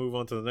that, I can move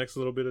on to the next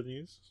little bit of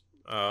news.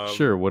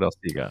 Sure. What else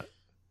do you got?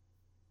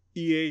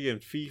 EA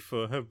and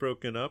FIFA have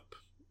broken up,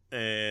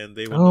 and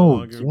they will no Oh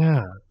longer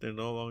yeah, they're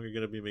no longer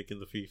going to be making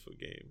the FIFA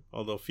game.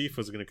 Although FIFA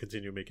is going to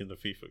continue making the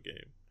FIFA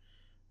game,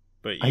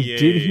 but I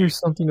did hear EA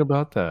something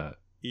about that.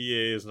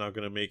 EA is not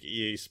going to make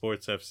EA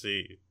Sports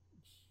FC.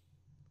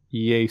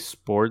 EA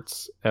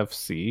Sports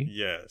FC.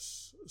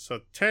 Yes.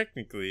 So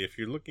technically, if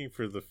you're looking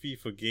for the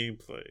FIFA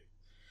gameplay,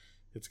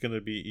 it's going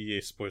to be EA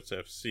Sports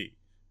FC.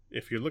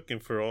 If you're looking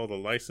for all the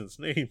licensed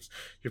names,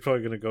 you're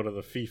probably going to go to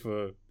the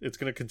FIFA. It's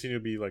going to continue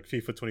to be like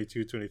FIFA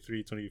 22,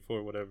 23,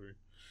 24, whatever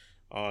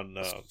on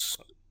the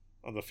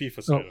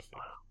FIFA side of things.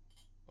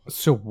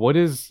 So what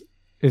is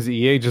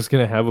EA just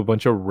gonna have a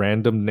bunch of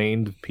random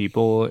named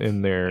people in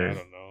I their?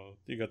 don't know.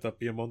 You got the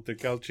Piemonte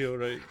Calcio,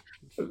 right?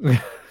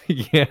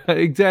 Yeah,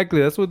 exactly.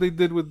 That's what they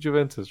did with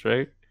Juventus,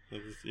 right?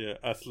 Yeah,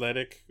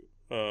 Athletic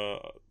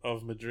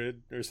of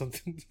Madrid or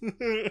something.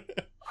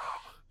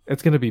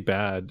 It's gonna be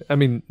bad. I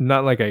mean,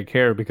 not like I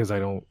care because I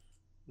don't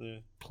Yeah.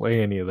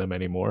 play any of them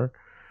anymore,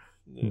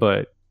 Yeah.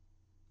 but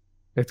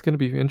it's gonna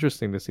be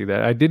interesting to see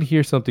that. I did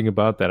hear something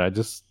about that. I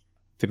just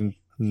didn't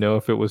know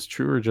if it was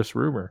true or just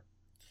rumor.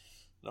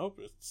 Nope,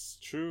 it's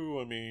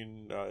true. I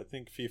mean, I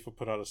think FIFA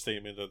put out a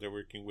statement that they're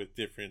working with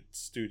different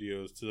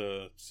studios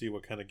to see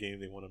what kind of game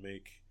they want to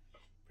make.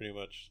 Pretty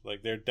much,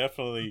 like they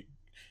definitely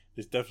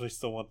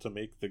still want to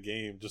make the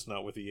game, just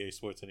not with EA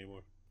Sports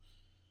anymore.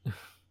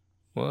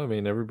 Well, I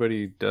mean,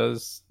 everybody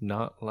does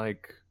not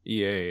like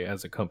EA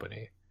as a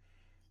company.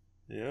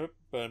 Yep,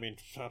 but I mean,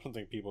 I don't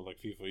think people like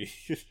FIFA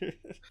either.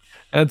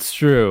 That's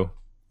true.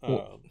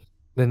 Well, um,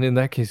 then in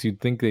that case, you'd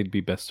think they'd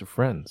be best of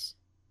friends.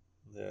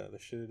 yeah, they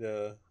should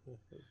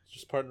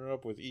just partner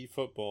up with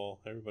eFootball.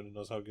 Everybody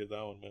knows how good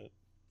that one went.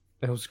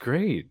 That was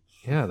great.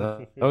 Yeah,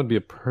 that would be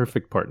a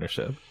perfect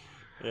partnership.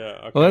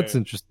 Yeah. Well, that's Okay.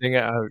 interesting.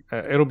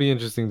 It'll be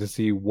interesting to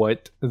see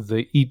what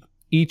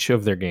each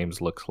of their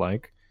games looks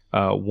like.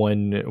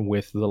 One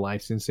with the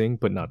licensing,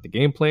 but not the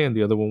gameplay, and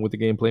the other one with the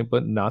gameplay,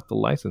 but not the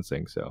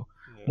licensing. So,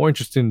 Yeah. more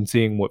interested in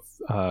seeing what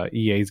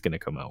EA is going to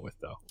come out with,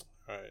 though.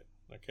 All right.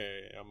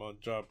 Okay. I'm gonna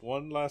drop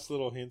one last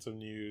little hint of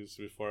news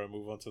before I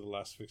move on to the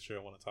last fixture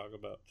I want to talk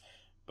about.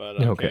 But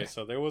okay, Okay.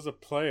 so there was a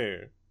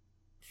player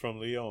from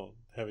Lyon.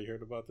 Have you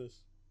heard about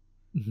this?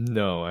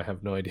 No, I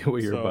have no idea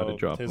what you're about to So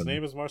drop his on me.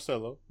 name is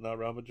Marcelo, not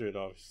Real Madrid,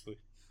 obviously.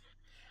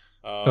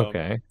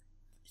 Okay.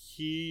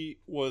 He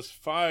was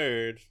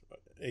fired,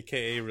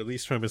 aka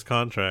released from his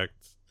contract.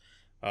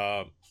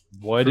 Um,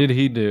 What for, did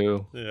he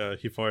do? yeah,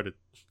 he farted.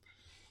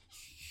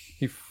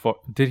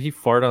 Did he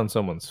fart on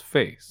someone's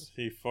face?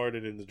 He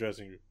farted in the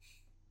dressing room,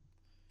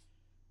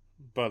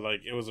 but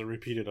like it was a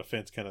repeated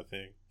offense kind of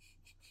thing.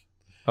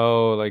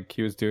 Oh, like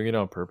he was doing it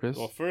on purpose?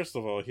 Well, first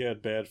of all, he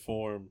had bad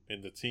form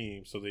in the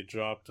team, so they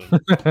dropped him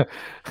to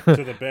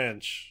the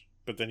bench.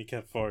 But then he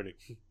kept farting,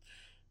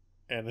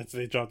 and then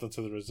they dropped him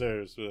to the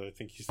reserves. But I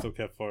think he still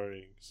kept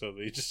farting, so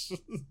they just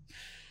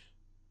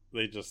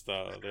they're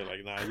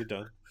like, nah, you're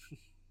done.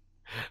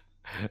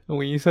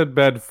 When you said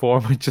bad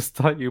form, I just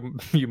thought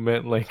you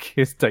meant like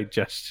his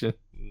digestion.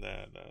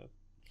 Nah,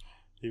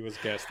 he was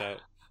gassed out.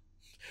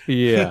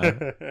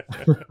 Yeah.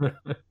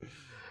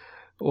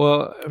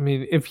 Well, I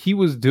mean, if he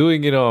was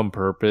doing it on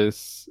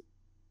purpose,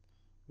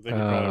 I think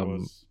he probably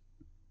was.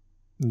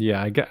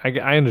 yeah,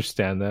 I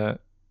understand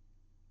that.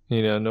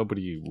 You know,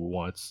 nobody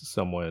wants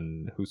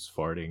someone who's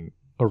farting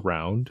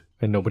around,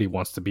 and nobody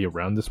wants to be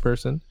around this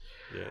person.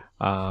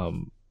 Yeah.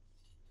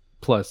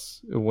 Plus,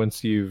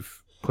 once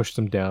you've pushed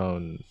them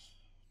down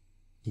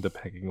the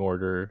pecking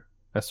order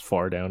as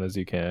far down as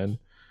you can,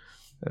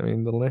 I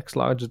mean, the next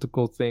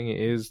logical thing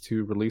is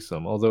to release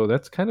them. Although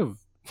that's kind of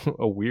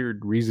a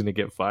weird reason to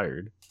get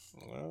fired.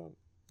 Well,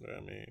 I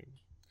mean,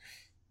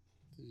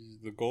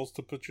 the goal is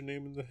to put your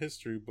name in the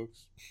history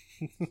books.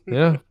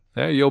 Yeah,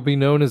 you'll be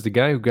known as the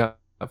guy who got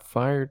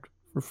fired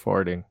for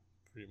farting.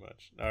 Pretty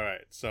much. All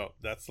right, so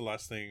that's the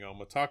last thing I'm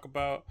gonna talk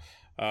about.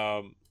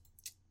 The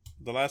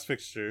last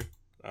fixture,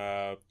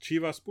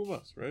 Chivas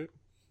Pumas, right?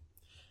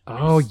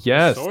 Oh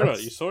yes,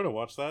 you sort of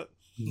watched that.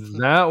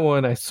 That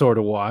one I sort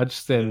of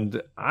watched, and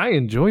I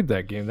enjoyed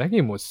that game. That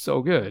game was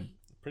so good.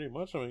 Pretty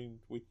much. I mean,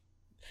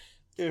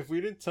 if we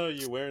didn't tell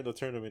you where in the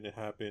tournament it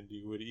happened,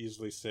 you would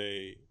easily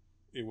say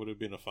it would have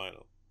been a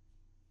final.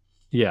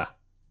 Yeah,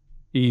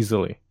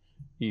 easily.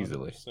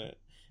 100%.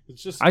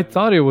 It's just I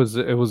thought it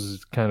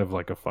was kind of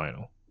like a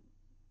final.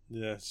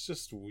 Yeah, it's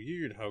just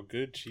weird how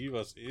good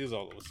Chivas is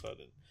all of a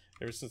sudden.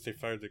 Ever since they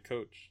fired the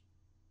coach,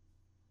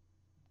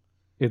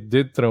 It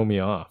did throw me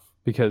off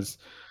because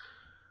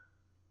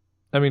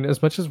I mean,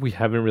 as much as we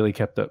haven't really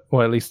kept up,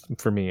 well, at least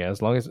for me,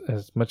 as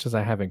much as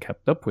I haven't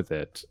kept up with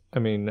it, I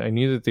mean, I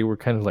knew that they were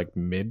kind of like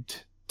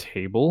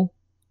mid-table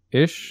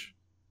ish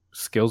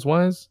skills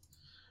wise.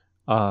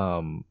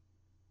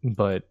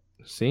 But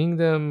seeing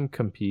them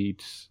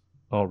compete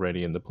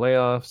already in the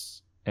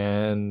playoffs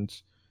and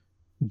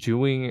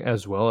doing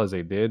as well as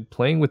they did,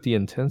 playing with the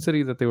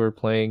intensity that they were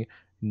playing,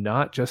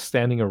 not just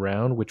standing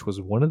around, which was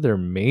one of their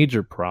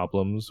major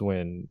problems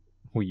when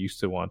we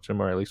used to watch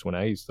them, or at least when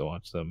I used to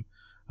watch them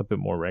a bit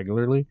more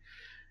regularly.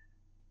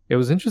 It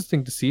was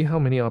interesting to see how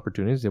many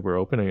opportunities they were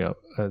opening up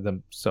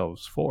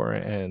themselves for,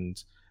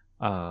 and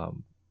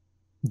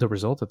the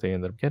result that they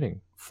ended up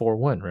getting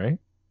 4-1, right?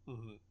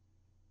 Mm-hmm.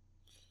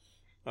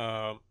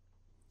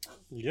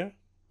 Yeah,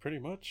 pretty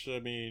much. I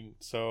mean,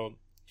 so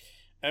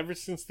ever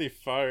since they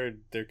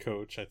fired their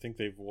coach, I think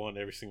they've won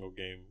every single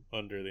game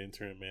under the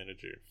interim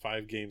manager.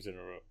 5 games in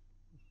a row,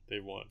 they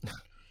won.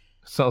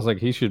 Sounds like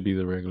he should be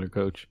the regular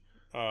coach.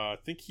 I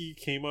think he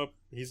came up.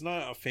 He's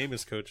not a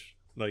famous coach,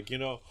 like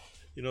the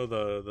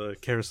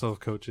carousel of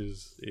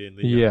coaches in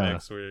the Liga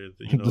MX, where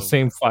the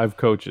same 5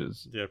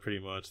 coaches. Yeah, pretty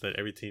much that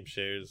every team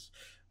shares.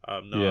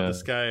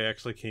 This guy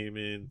actually came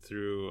in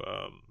through.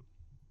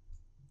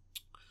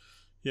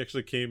 He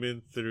actually came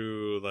in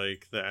through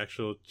like the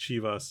actual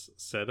Chivas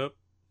setup.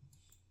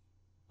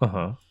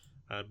 I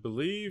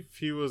believe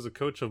he was a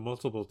coach of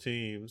multiple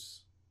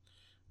teams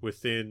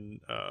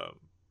within.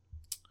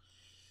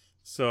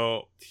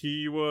 So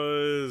he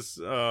was.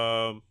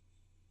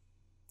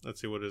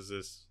 Let's see, what is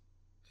this?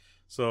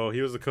 So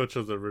he was the coach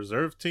of the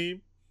reserve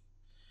team.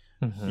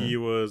 Mm-hmm. He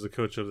was a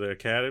coach of the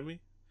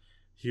academy.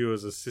 He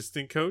was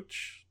assistant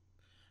coach.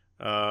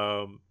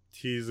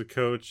 He's a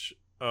coach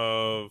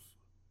of.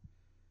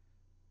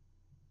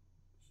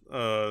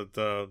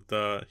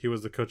 He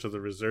was the coach of the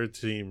reserve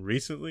team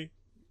recently.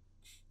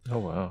 Oh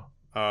wow.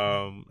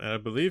 And I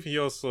believe he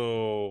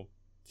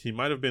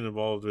might have been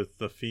involved with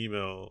the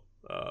female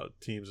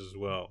teams as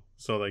well.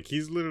 So like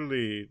he's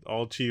literally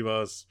all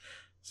Chivas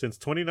since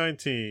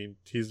 2019.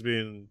 He's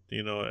been,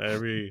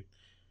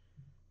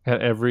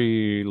 at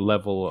every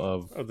level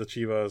of the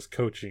Chivas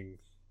coaching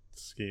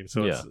scheme.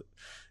 So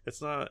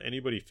it's not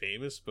anybody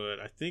famous, but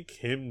I think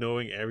him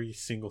knowing every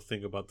single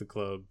thing about the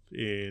club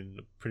in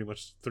pretty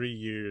much 3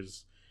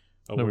 years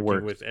of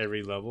working with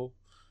every level.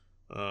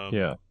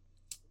 I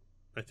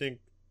think,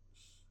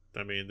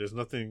 there's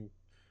nothing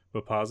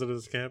but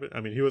positives can happen.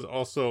 I mean, he was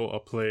also a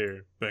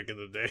player back in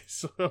the day,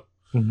 so.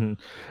 Mm-hmm.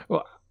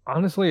 Well,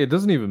 honestly, it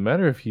doesn't even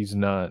matter if he's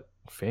not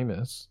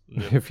famous.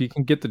 Yep. If he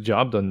can get the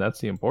job done, that's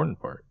the important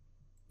part.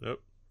 Yep.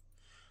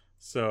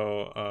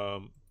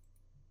 So,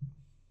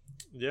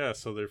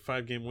 so their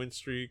 5-game win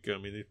streak. I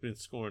mean, they've been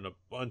scoring a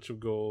bunch of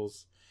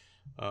goals.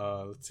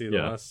 Let's see the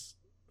last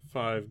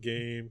 5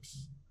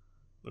 games.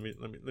 Let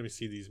me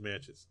see these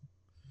matches.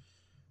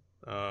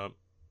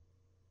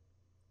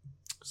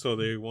 So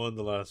they won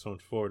the last one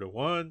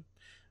 4-1.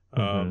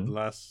 The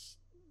last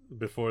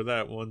before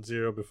that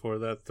 1-0, before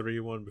that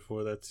 3-1,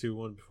 before that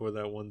 2-1, before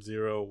that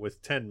 1-0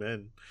 with 10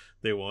 men.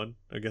 They won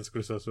against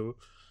Cruz Azul.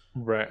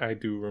 Right, I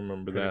do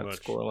remember that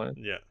scoreline.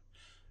 Yeah.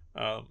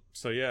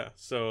 So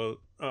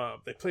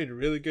they played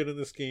really good in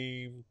this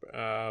game.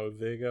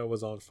 Vega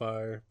was on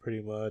fire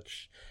pretty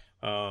much.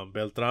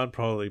 Beltran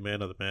probably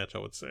man of the match, I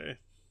would say.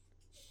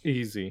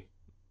 Easy.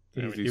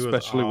 He was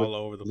especially all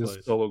over the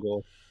place. Solo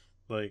goal.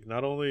 Like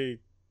not only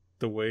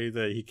the way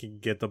that he can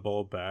get the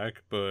ball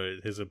back, but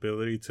his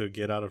ability to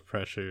get out of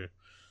pressure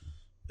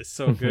is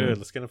so good.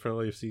 Let's get him for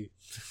LAFC.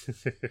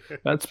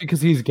 That's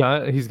because he's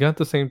got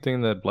the same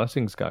thing that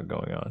Blessing's got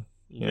going on.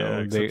 You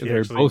know,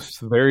 they're both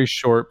very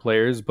short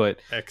players, but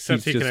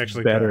except he can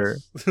actually better.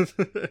 Pass.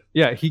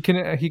 Yeah, he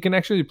can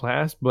actually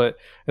pass, but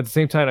at the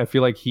same time, I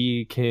feel like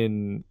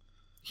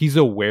he's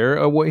aware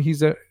of what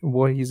he's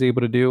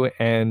able to do,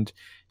 and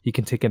he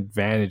can take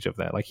advantage of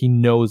that. Like he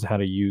knows how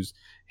to use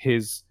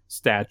his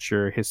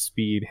stature, his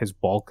speed, his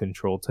ball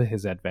control to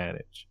his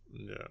advantage.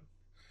 Yeah.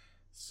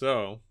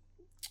 So,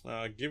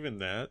 given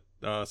that,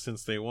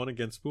 since they won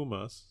against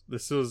Pumas,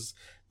 this was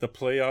the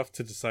playoff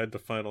to decide the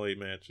final 8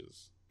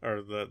 matches.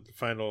 Or the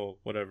final,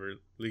 whatever,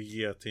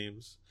 Liga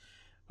teams.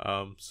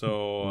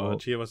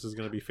 Chivas is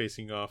going to be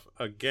facing off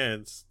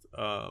against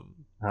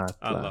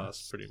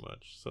Atlas, pretty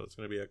much. So it's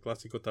going to be a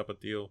Clásico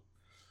Tapatío.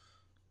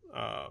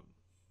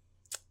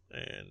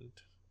 And,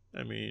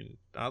 I mean,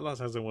 Atlas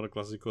hasn't won a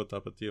Clásico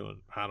Tapatío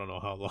in I don't know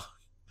how long.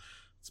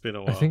 It's been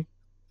a while. I think,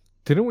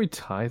 didn't we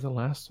tie the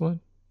last one?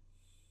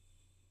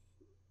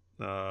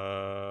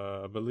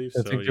 I believe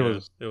so, yeah.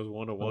 It was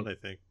 1-1, I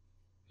think.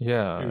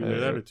 Yeah,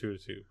 either that or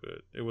 2-2,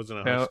 but it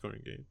wasn't a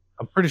high-scoring game.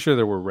 I'm pretty sure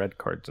there were red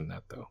cards in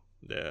that, though.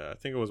 Yeah, I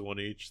think it was 1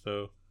 each,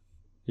 though.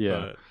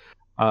 Yeah.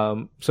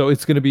 So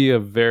it's going to be a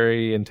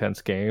very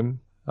intense game.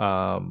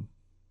 I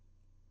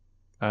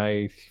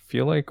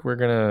feel like we're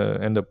going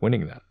to end up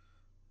winning that.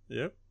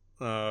 Yep.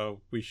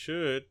 We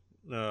should.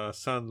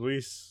 San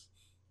Luis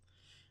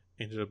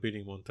ended up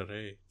beating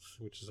Monterrey,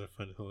 which is I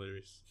find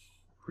hilarious.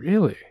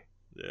 Really?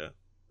 Yeah.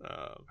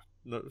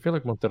 No, I feel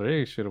like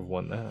Monterrey should have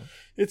won that.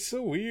 it's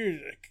so weird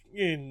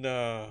in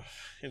the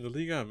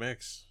Liga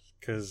MX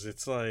because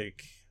it's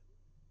like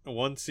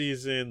one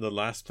season the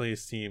last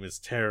place team is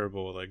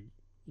terrible, like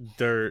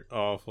dirt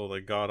awful,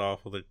 like god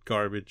awful, like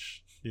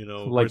garbage.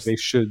 Like they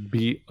should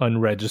be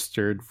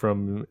unregistered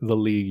from the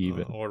league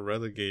even. Or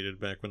relegated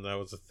back when that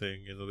was a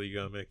thing in the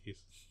Liga MX.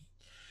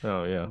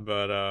 Oh yeah.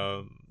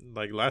 But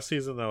like last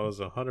season that was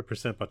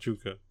 100%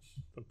 Pachuca.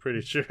 I'm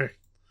pretty sure.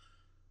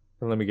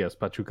 And let me guess,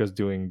 Pachuca's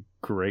doing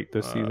great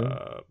this season.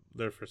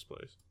 They're first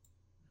place.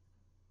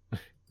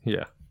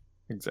 Yeah,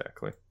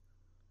 exactly.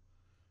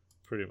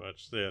 Pretty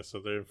much, yeah. So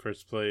they're in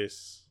first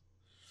place.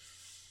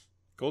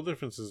 Goal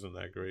difference isn't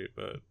that great,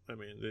 but I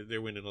mean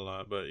they're winning a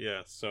lot. But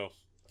yeah, so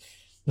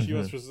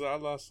Chivas versus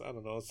Atlas. I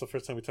don't know. It's the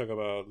first time we talk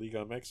about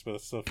Liga MX, but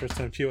it's the first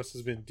time Chivas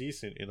has been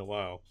decent in a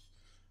while.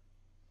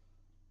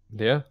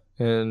 Yeah,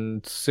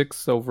 and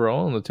 6th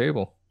overall on the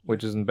table,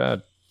 which isn't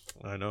bad.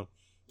 I know.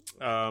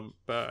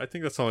 But I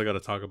think that's all I got to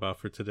talk about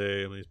for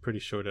today. I mean, it's a pretty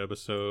short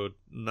episode,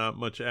 not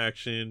much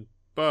action,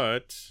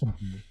 but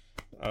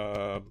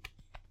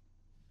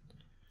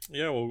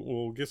yeah,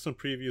 we'll get some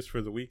previews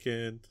for the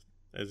weekend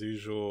as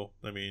usual.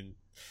 I mean,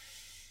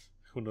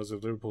 who knows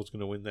if Liverpool's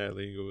going to win that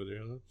league over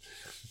there,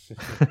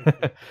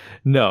 huh?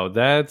 No,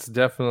 that's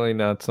definitely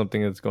not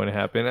something that's going to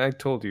happen. I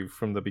told you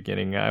from the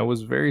beginning, I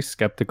was very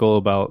skeptical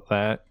about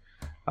that.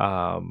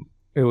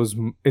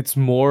 It's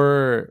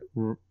more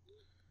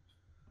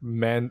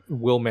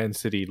will Man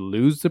City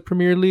lose the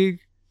Premier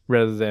League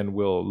rather than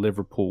will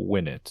Liverpool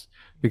win it?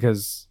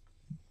 Because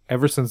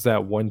ever since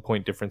that 1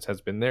 point difference has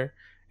been there,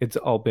 it's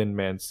all been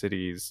Man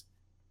City's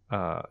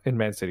in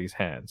Man City's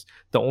hands.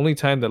 The only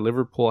time that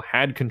Liverpool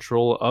had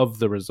control of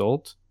the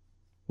result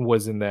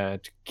was in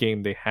that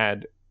game they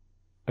had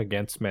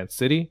against Man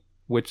City,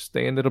 which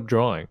they ended up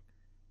drawing.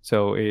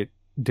 So it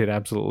did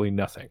absolutely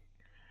nothing.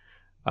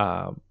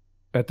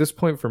 At this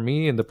point for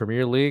me in the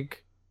Premier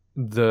League,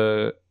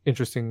 the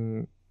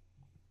interesting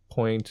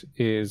point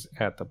is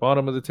at the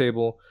bottom of the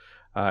table.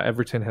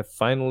 Everton have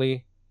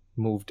finally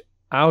moved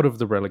out of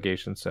the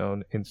relegation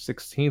zone in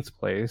 16th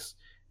place,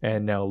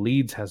 and now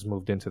Leeds has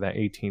moved into that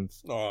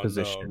 18th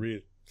position. No,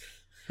 really?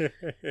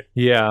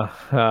 Yeah,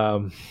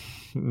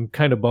 I'm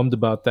kind of bummed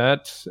about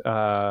that.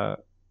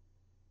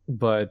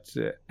 But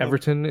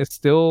Everton is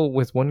still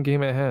with 1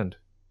 game at hand.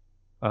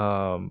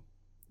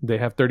 They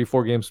have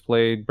 34 games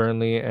played.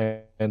 Burnley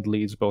and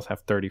Leeds both have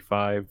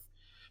 35.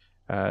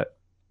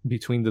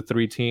 Between the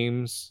 3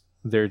 teams,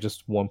 they're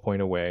just 1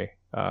 point away.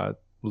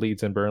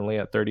 Leeds and Burnley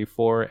at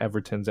 34.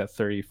 Everton's at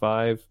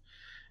 35.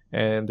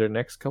 And their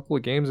next couple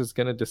of games is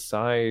going to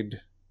decide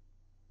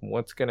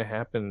what's going to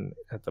happen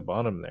at the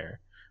bottom there.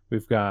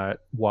 We've got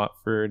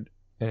Watford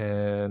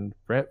and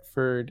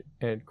Brentford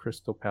and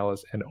Crystal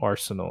Palace and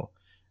Arsenal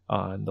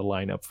on the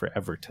lineup for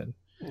Everton.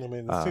 I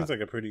mean, this seems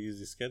like a pretty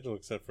easy schedule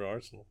except for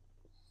Arsenal.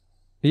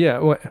 Yeah,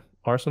 well,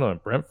 Arsenal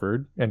and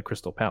Brentford and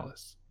Crystal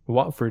Palace.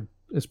 Watford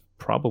is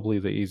probably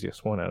the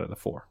easiest one out of the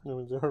 4. I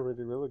mean, they're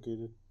already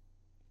relegated.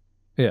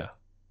 Yeah.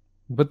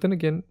 But then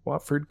again,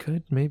 Watford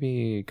could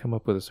maybe come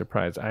up with a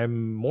surprise.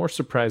 I'm more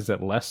surprised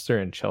that Leicester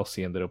and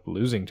Chelsea ended up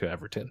losing to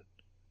Everton.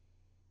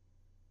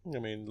 I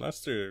mean,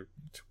 Leicester,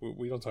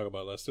 we don't talk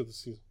about Leicester this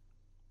season.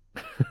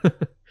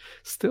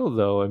 Still,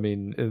 though, I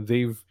mean,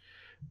 they've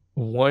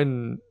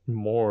won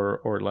more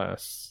or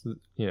less,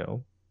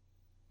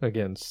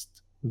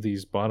 against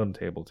these bottom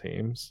table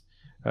teams,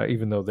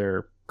 even though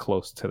they're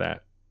close to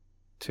that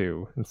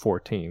too, in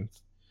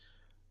 14th.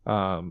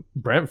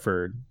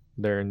 Brentford,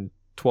 they're in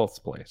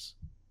 12th place.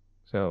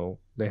 So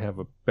they have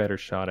a better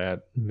shot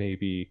at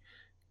maybe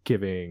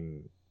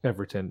giving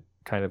Everton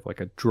kind of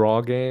like a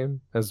draw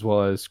game, as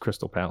well as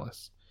Crystal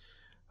Palace.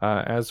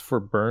 As for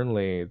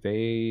Burnley,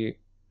 they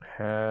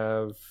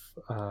have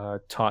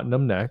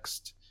Tottenham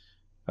next,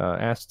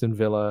 Aston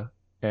Villa,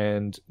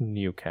 and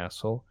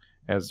Newcastle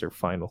as their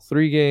final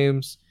 3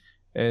 games.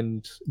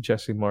 And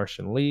Jesse Marsh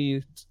and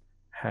Leeds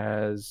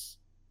has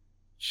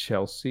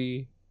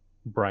Chelsea,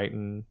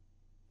 Brighton,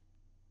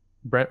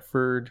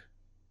 Brentford,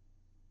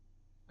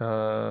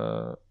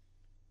 and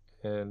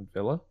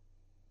Villa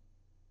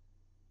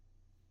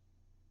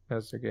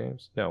as their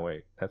games. No,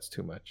 wait, that's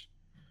too much.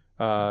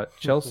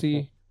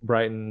 Chelsea,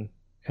 Brighton,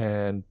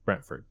 and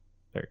Brentford.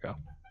 There you go.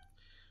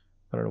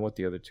 I don't know what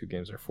the other 2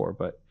 games are for,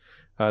 but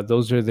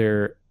those are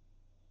their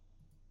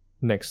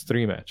next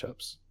 3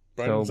 matchups.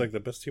 Brighton's like the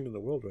best team in the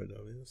world right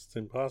now. Man. It's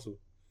impossible.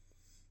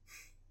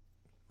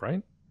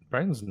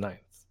 Brighton's 9th.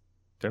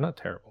 They're not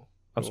terrible.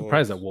 I'm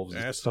surprised that Wolves.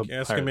 Ask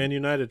a Man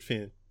United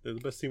fan. They're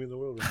the best team in the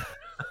world.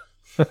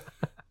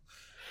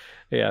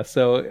 Yeah,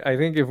 so I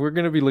think if we're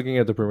going to be looking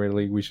at the Premier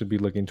League, we should be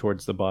looking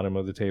towards the bottom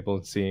of the table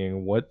and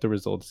seeing what the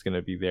result is going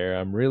to be there.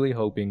 I'm really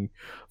hoping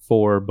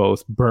for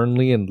both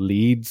Burnley and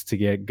Leeds to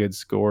get good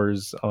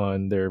scores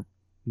on their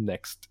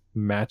next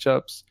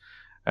matchups.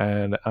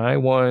 And I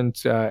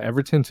want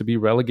Everton to be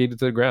relegated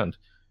to the ground.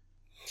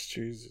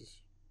 Jesus.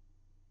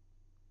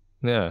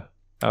 Yeah.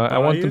 I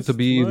want them to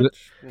be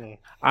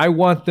I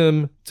want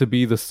them to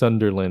be the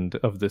Sunderland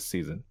of this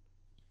season.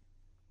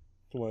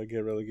 Why get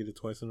relegated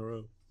twice in a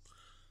row?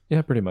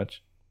 Yeah, pretty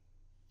much.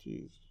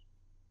 Jeez.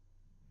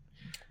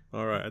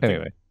 All right.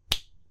 Anyway,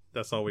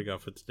 that's all we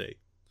got for today.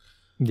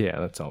 Yeah,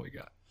 that's all we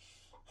got.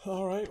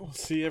 All right. We'll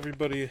see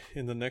everybody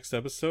in the next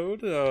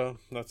episode.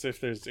 Let's see if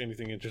there's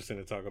anything interesting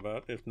to talk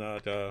about. If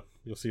not,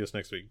 you'll see us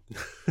next week.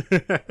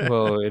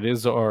 Well, it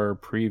is our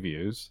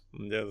previews.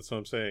 Yeah, that's what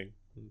I'm saying.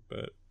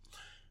 But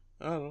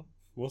I don't know.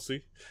 We'll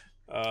see.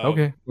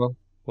 Okay. Well,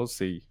 we'll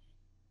see.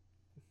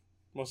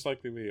 Most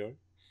likely we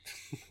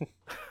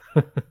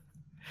are.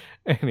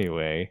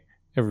 Anyway,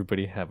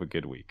 everybody have a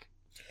good week.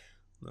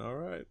 All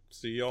right.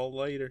 See y'all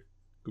later.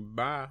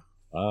 Goodbye.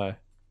 Bye.